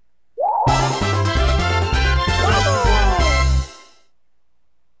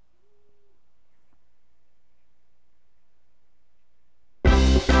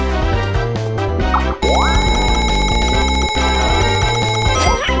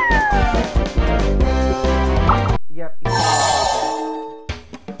 Yep.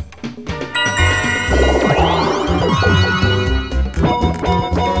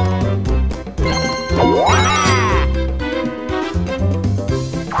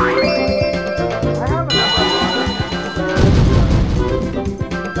 I have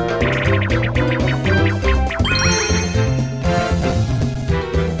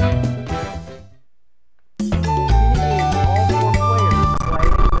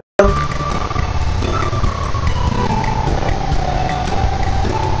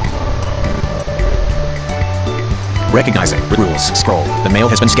Recognizing rules. Scroll. The mail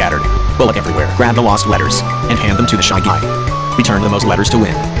has been scattered. Bullet everywhere. Grab the lost letters and hand them to the shy guy. Return the most letters to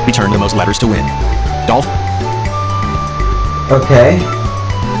win. Return the most letters to win. Dolph. Okay.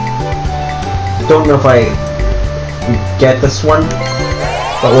 Don't know if I get this one,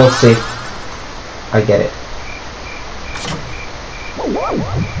 but we'll see. I get it.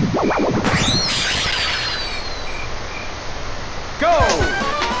 Go!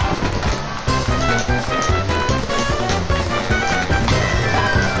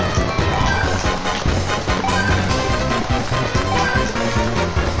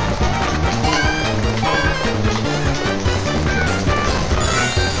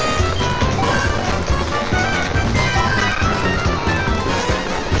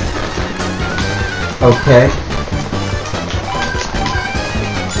 Okay.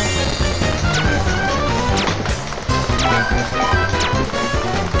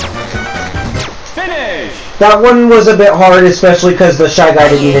 Finish! That one was a bit hard, especially because the Shy Guy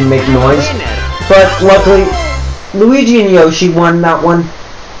didn't even make noise. But luckily, Luigi and Yoshi won that one.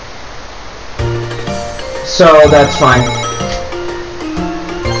 So that's fine.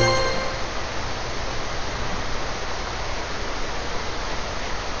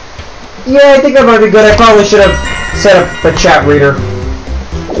 Yeah, I think I'm already good. I probably should have set up a chat reader.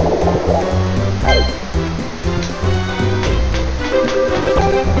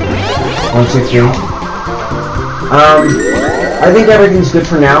 One, two, three. I think everything's good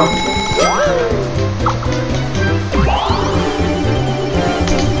for now.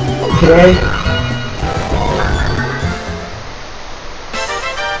 Okay.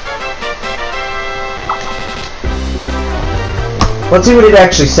 Let's see what it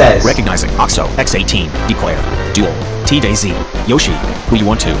actually says. Recognizing OXO X18. Declare. Duel. T-Day-Z. Yoshi. Who you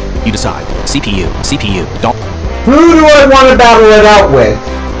want to. You decide. CPU. CPU. Dolph. Who do I want to battle it out with?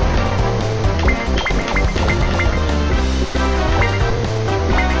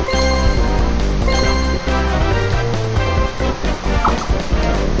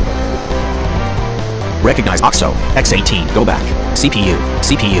 Recognize OXO X18. Go back. CPU.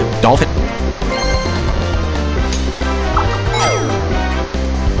 CPU. Dolphin.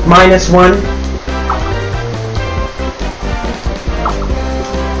 -1.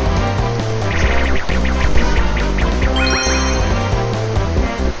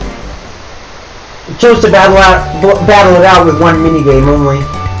 chose to battle it out with one minigame only.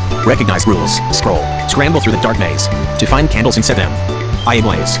 Recognize rules. Scroll. Scramble through the dark maze. To find candles and set them. I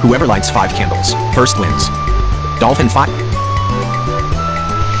ablaze. Whoever lights 5 candles first wins. Dolphin 5.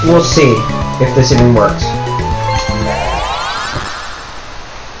 We'll see if this even works.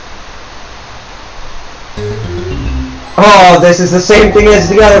 Oh, this is the same thing as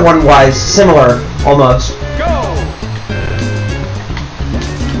the other one was. Similar, almost. Go!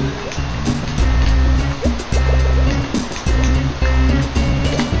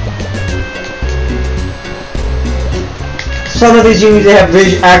 Some of these you need to have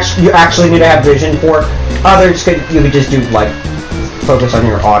vision. You actually need to have vision for. Others you could just do like focus on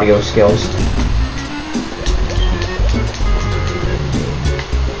your audio skills.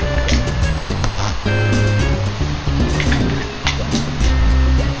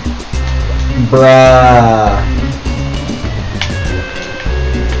 Bruh.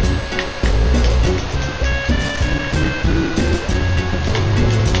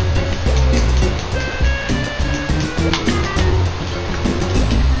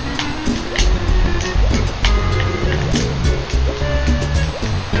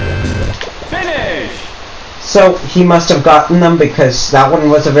 Finish! So he must have gotten them because that one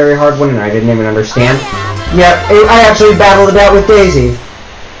was a very hard one and I didn't even understand. Yeah, I actually battled it out with Daisy.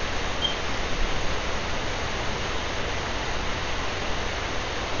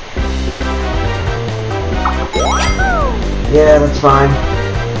 Yeah, that's fine.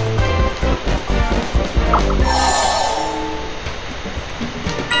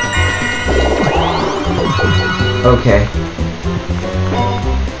 Okay.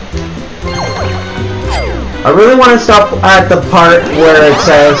 I really want to stop at the part where it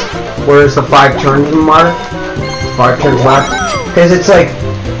says, where's the 5 turns mark? 5 turns left? Because it's like...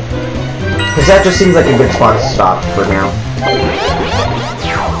 Because that just seems like a good spot to stop for now.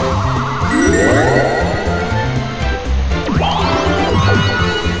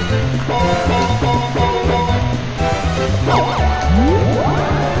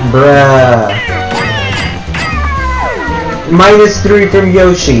 Bruh. -3 from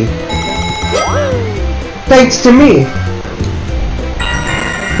Yoshi. Thanks to me.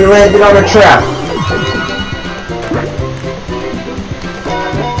 He landed on a trap.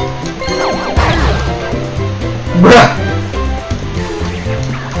 Bruh.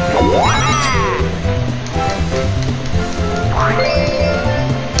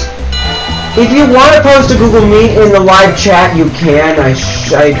 If you want to post a Google Meet in the live chat, you can.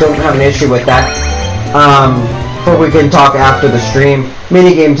 I don't have an issue with that. But we can talk after the stream.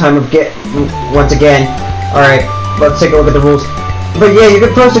 Minigame time once again. Alright, let's take a look at the rules. But yeah, you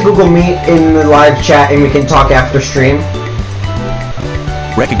can post a Google Meet in the live chat and we can talk after stream.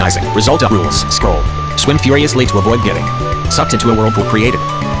 Recognizing. Result of rules. Scroll. Swim furiously to avoid getting sucked into a whirlpool created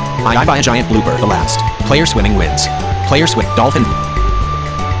by a giant blooper. The last player swimming wins. Player swim. Dolphin.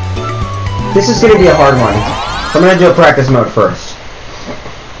 This is going to be a hard one. So I'm going to do a practice mode first.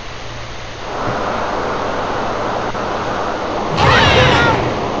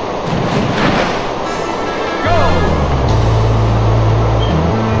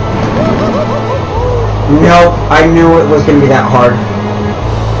 Nope, I knew it was going to be that hard.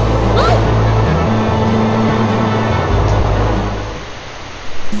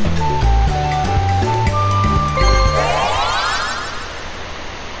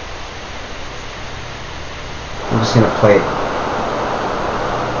 I'm just going to play it.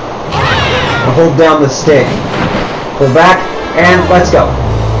 I'll hold down the stick. Pull back, and let's go.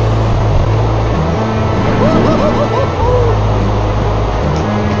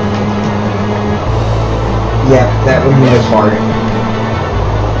 Yeah, that one was hard.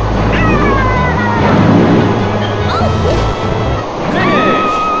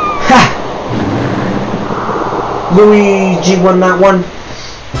 Finish! Ha! Luigi won that one.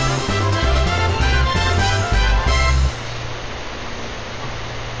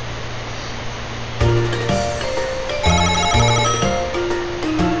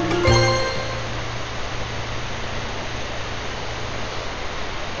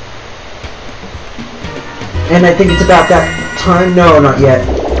 And I think it's about that time. No, not yet.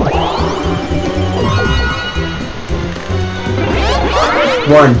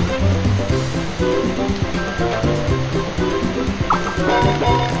 One.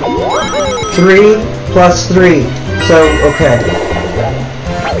 Three plus 3. So, okay.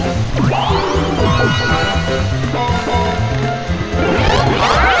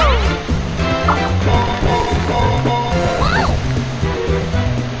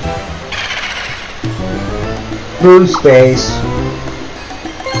 Blue space.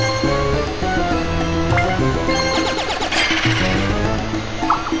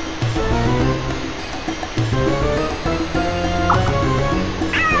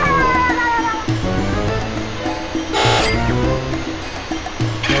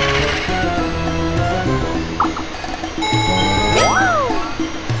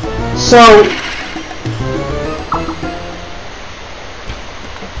 So,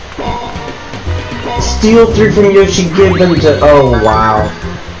 steal 3 from Yoshi, give them to... Oh, wow.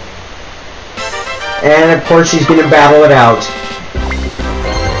 And of course she's gonna battle it out.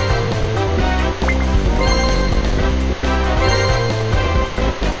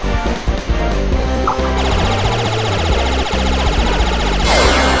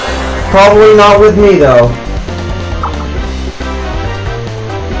 Probably not with me, though.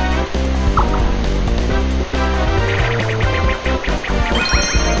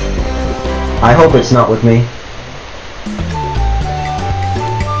 I hope it's not with me.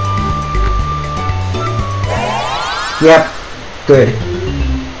 Yep. Good.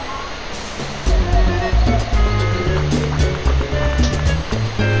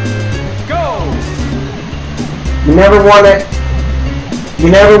 Go! You never want it.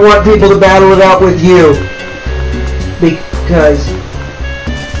 You never want people to battle it out with you. Because...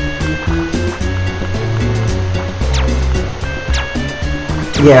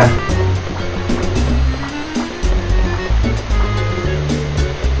 Yeah.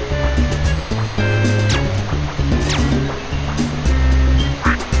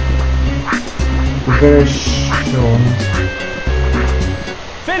 We're gonna show 'em.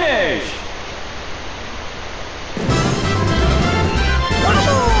 Finish!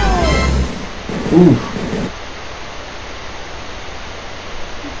 Ooh.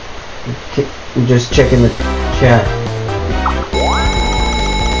 Okay, I'm just checking the chat.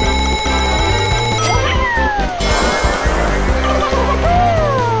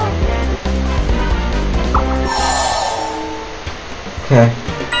 Okay.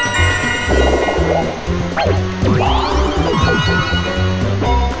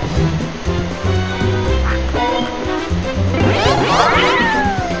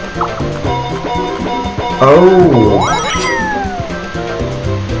 Oh.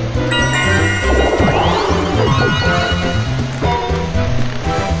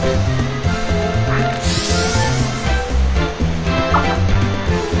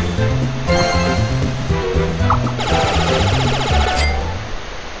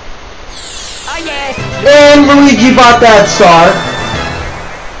 And Luigi bought that star.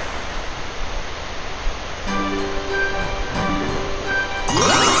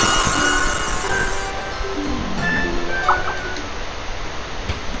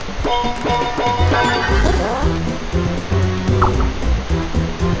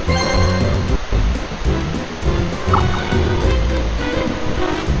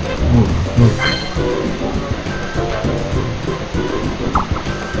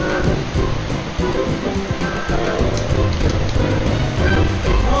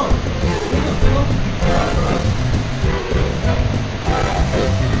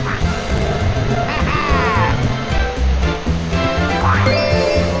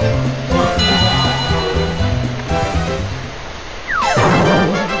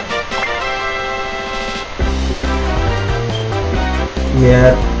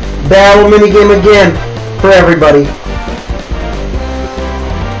 Yeah. Battle minigame again for everybody.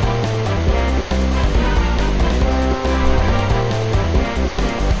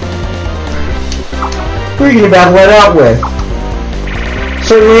 Who are you gonna battle it out with?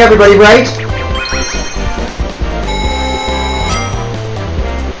 Certainly everybody, right?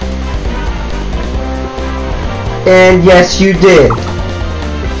 And yes, you did.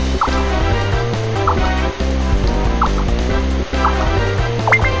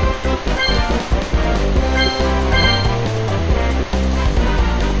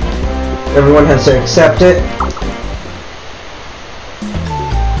 Everyone has to accept it.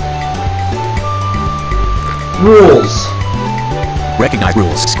 Rules. Recognize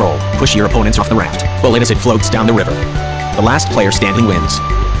rules. Scroll. Push your opponents off the raft. Bullet as it floats down the river. The last player standing wins.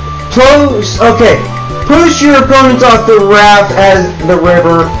 Okay. Push your opponents off the raft as the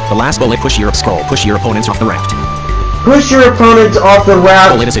river. The last bullet. Push your opponents off the raft. Push your opponents off the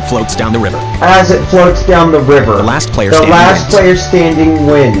raft Bullet as it floats down the river. as it floats down the river. The last player The standing last wins. player standing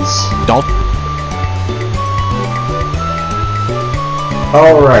wins. Dolph.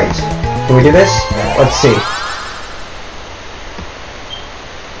 Alright. Can we do this? Let's see.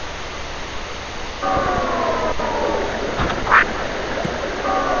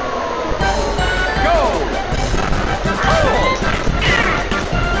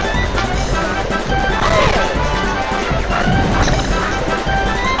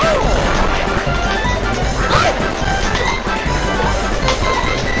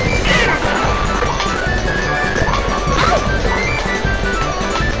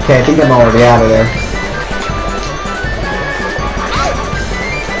 Okay, I think I'm already out of there.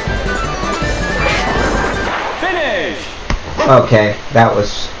 Finish! Okay, that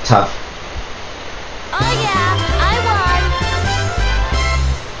was tough.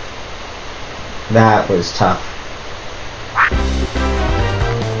 That was tough.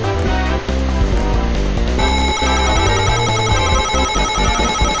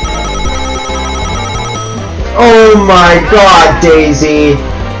 Oh my god, Daisy!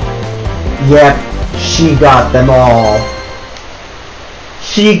 Yep, she got them all.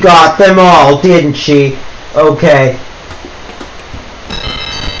 She got them all, didn't she? Okay.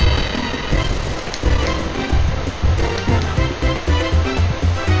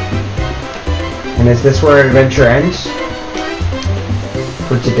 And is this where adventure ends?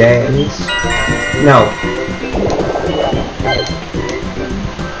 For today, at least? No.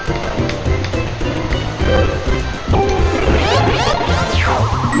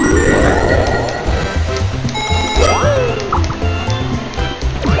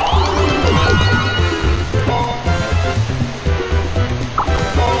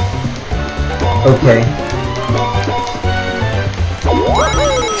 Okay.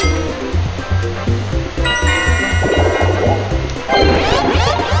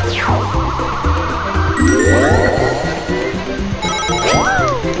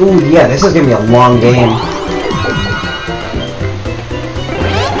 Ooh, yeah, this is gonna be a long game.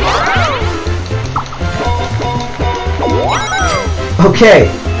 Okay.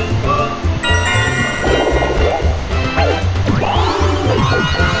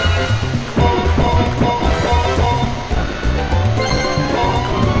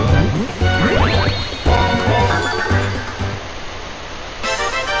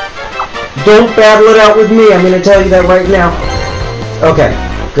 Don't battle it out with me, I'm gonna tell you that right now. Okay,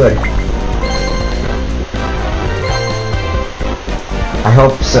 good.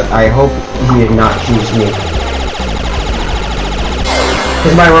 I hope he did not choose me.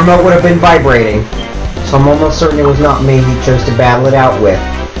 Because my remote would have been vibrating. So I'm almost certain it was not me he chose to battle it out with.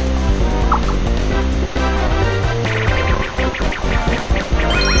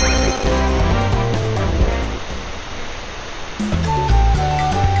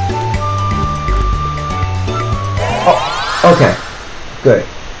 Oh, okay. Good.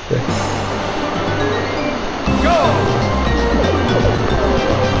 Good.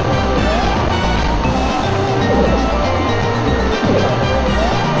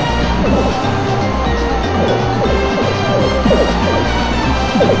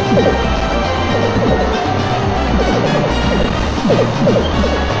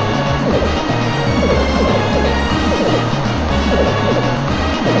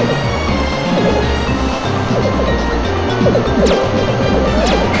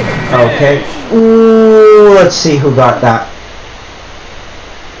 Okay. Ooh, let's see who got that.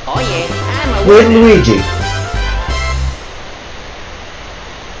 Oh yeah, I'm a With winner. Luigi.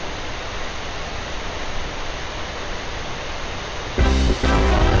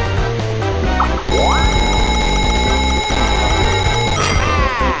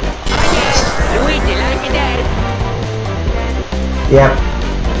 Luigi like it that. Yep.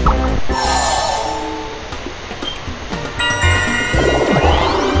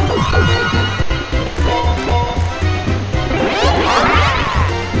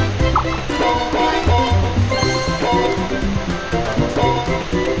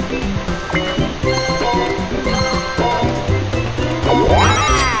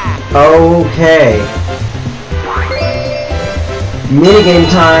 Okay. Minigame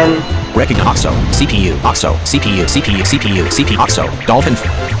time. Recognize OXO, CPU, OXO, CPU, CPU, CPU, CPU, OXO, Dolphin.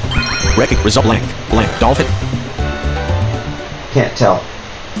 Result blank, Dolphin. Can't tell.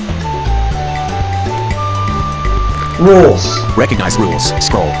 Rules. Recognize rules.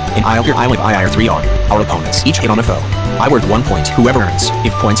 Scroll. In Island IR3 on. Our opponents each hit on a foe. I worth 1 point. Whoever earns.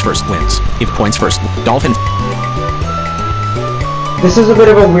 If points first wins. If points first. Dolphin. This is a bit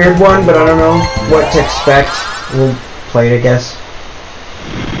of a weird one, but I don't know what to expect. We'll play it, I guess.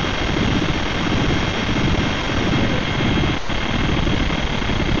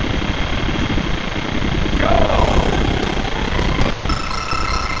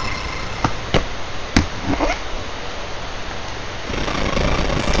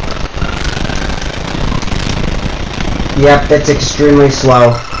 Yep, that's extremely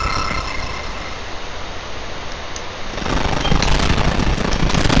slow.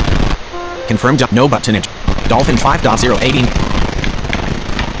 Confirmed. No buttonage. Dolphin 5.018.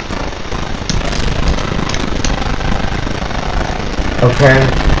 Okay.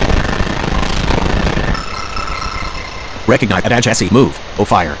 Recognize at Edge SE. Move. Oh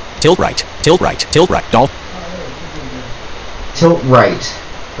fire. Tilt right. Tilt right. Tilt right. Dolphin. Tilt right.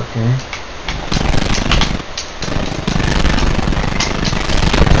 Okay.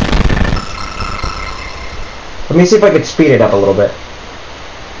 Let me see if I could speed it up a little bit.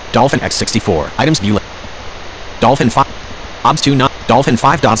 Dolphin X64. Items view. Dolphin 5. OBS 2 not. Dolphin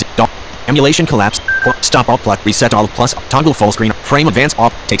 5. Emulation collapse. Stop all plus. Reset all plus. Toggle full screen. Frame advance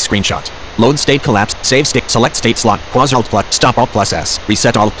off. Take screenshot. Load state collapse. Save state. Select state slot. Pause alt plus. Stop all plus S.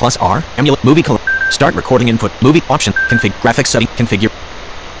 Reset all plus R. Emulate movie collapse. Start recording input. Movie option. Config. Graphics setting. Configure.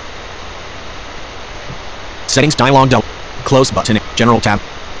 Settings dialog. Close button. General tab.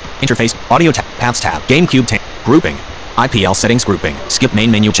 Interface. Audio tab. Paths tab. GameCube tab. Grouping. IPL settings grouping. Skip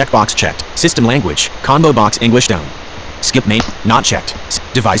main menu checkbox checked. System language. Combo box English down. Skip main. Not checked.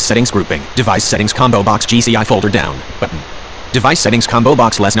 Device settings grouping. Device settings combo box GCI folder down. Button. Device settings combo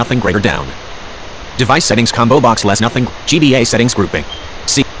box less nothing greater down. Device settings combo box less nothing. GBA settings grouping.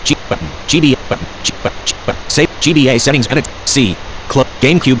 C. G button. GBA button. G button. G button. Save. GBA settings edit. C.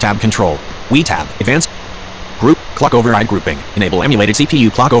 GameCube tab control. Wii tab. Advanced. Group. Clock override grouping. Enable emulated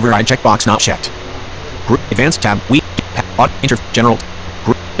CPU clock override checkbox not checked. Group. Advanced tab. Wii. General.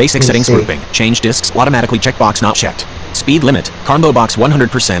 Group. Basic settings grouping. Change disks automatically checkbox not checked. Speed limit. Combo box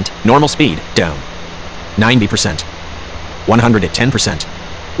 100%. Normal speed. Down. 90%. 110%.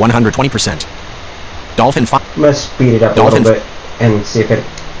 120%. Dolphin 5. Let's speed it up a little bit and see if it...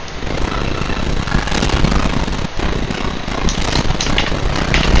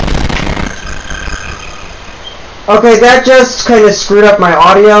 Okay, that just kind of screwed up my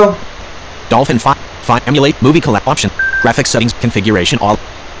audio. Dolphin 5. Emulate movie collapse option. Graphics settings configuration all.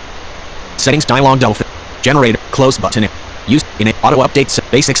 Settings dialog Dolphin. Generator. Close button. Use in a auto update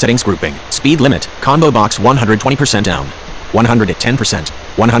basic settings grouping. Speed limit. Combo box 120% down. 110%.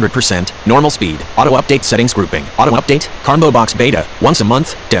 100%. Normal speed. Auto update settings grouping. Auto update. Combo box beta. Once a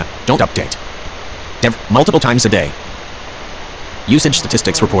month. Don't update. Multiple times a day. Usage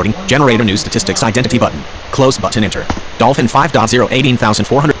statistics reporting. Generator new statistics identity button. Close button enter. Dolphin 5.0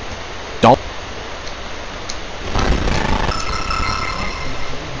 18,400.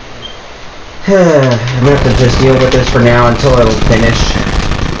 I'm gonna have to just deal with this for now until it'll finish.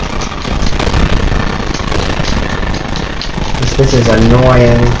 This is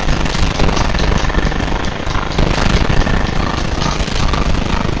annoying.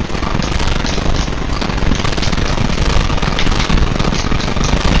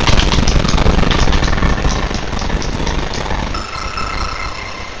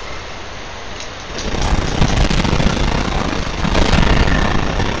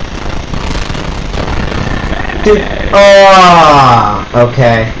 Dude,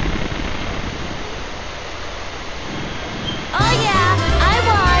 okay. Oh yeah, I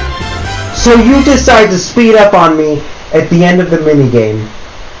won. So you decide to speed up on me at the end of the minigame.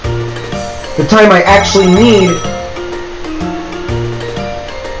 The time I actually need...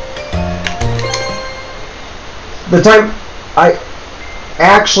 The time I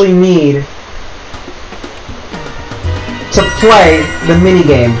actually need to play the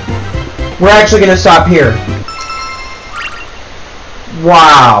minigame. We're actually gonna stop here.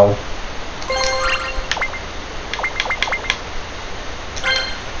 Wow.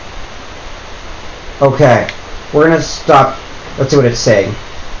 Okay. We're gonna stop. Let's see what it's saying.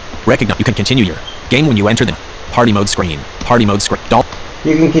 Recognize you can continue your game when you enter the party mode screen. Party mode screen.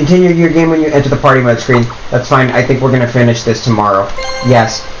 You can continue your game when you enter the party mode screen. That's fine. I think we're gonna finish this tomorrow.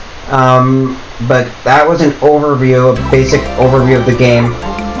 Yes. But that was an overview, a basic overview of the game.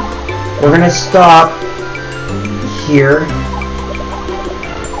 We're gonna stop here.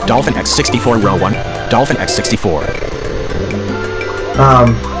 Dolphin X64 row 1. Dolphin X64.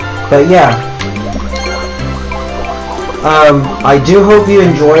 But yeah. I do hope you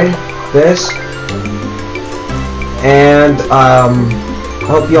enjoyed this. And, I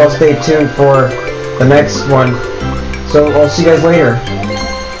hope you all stay tuned for the next one. So, I'll see you guys later.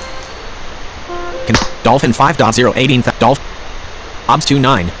 Dolphin 5.0 18. Dolphin. OBS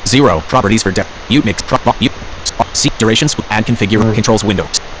 290. Properties for mute mix. See durations. Add configure controls window.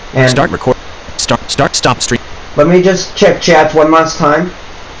 And start record. Stop stream. Let me just check chat one last time.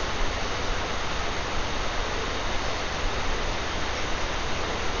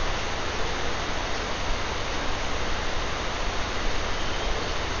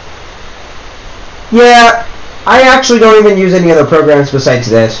 Yeah, I actually don't even use any other programs besides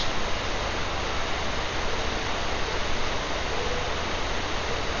this.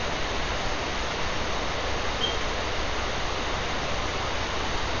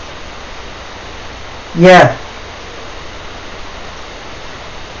 Yeah.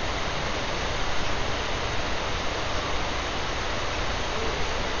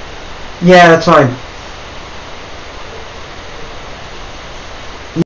 Yeah, that's fine.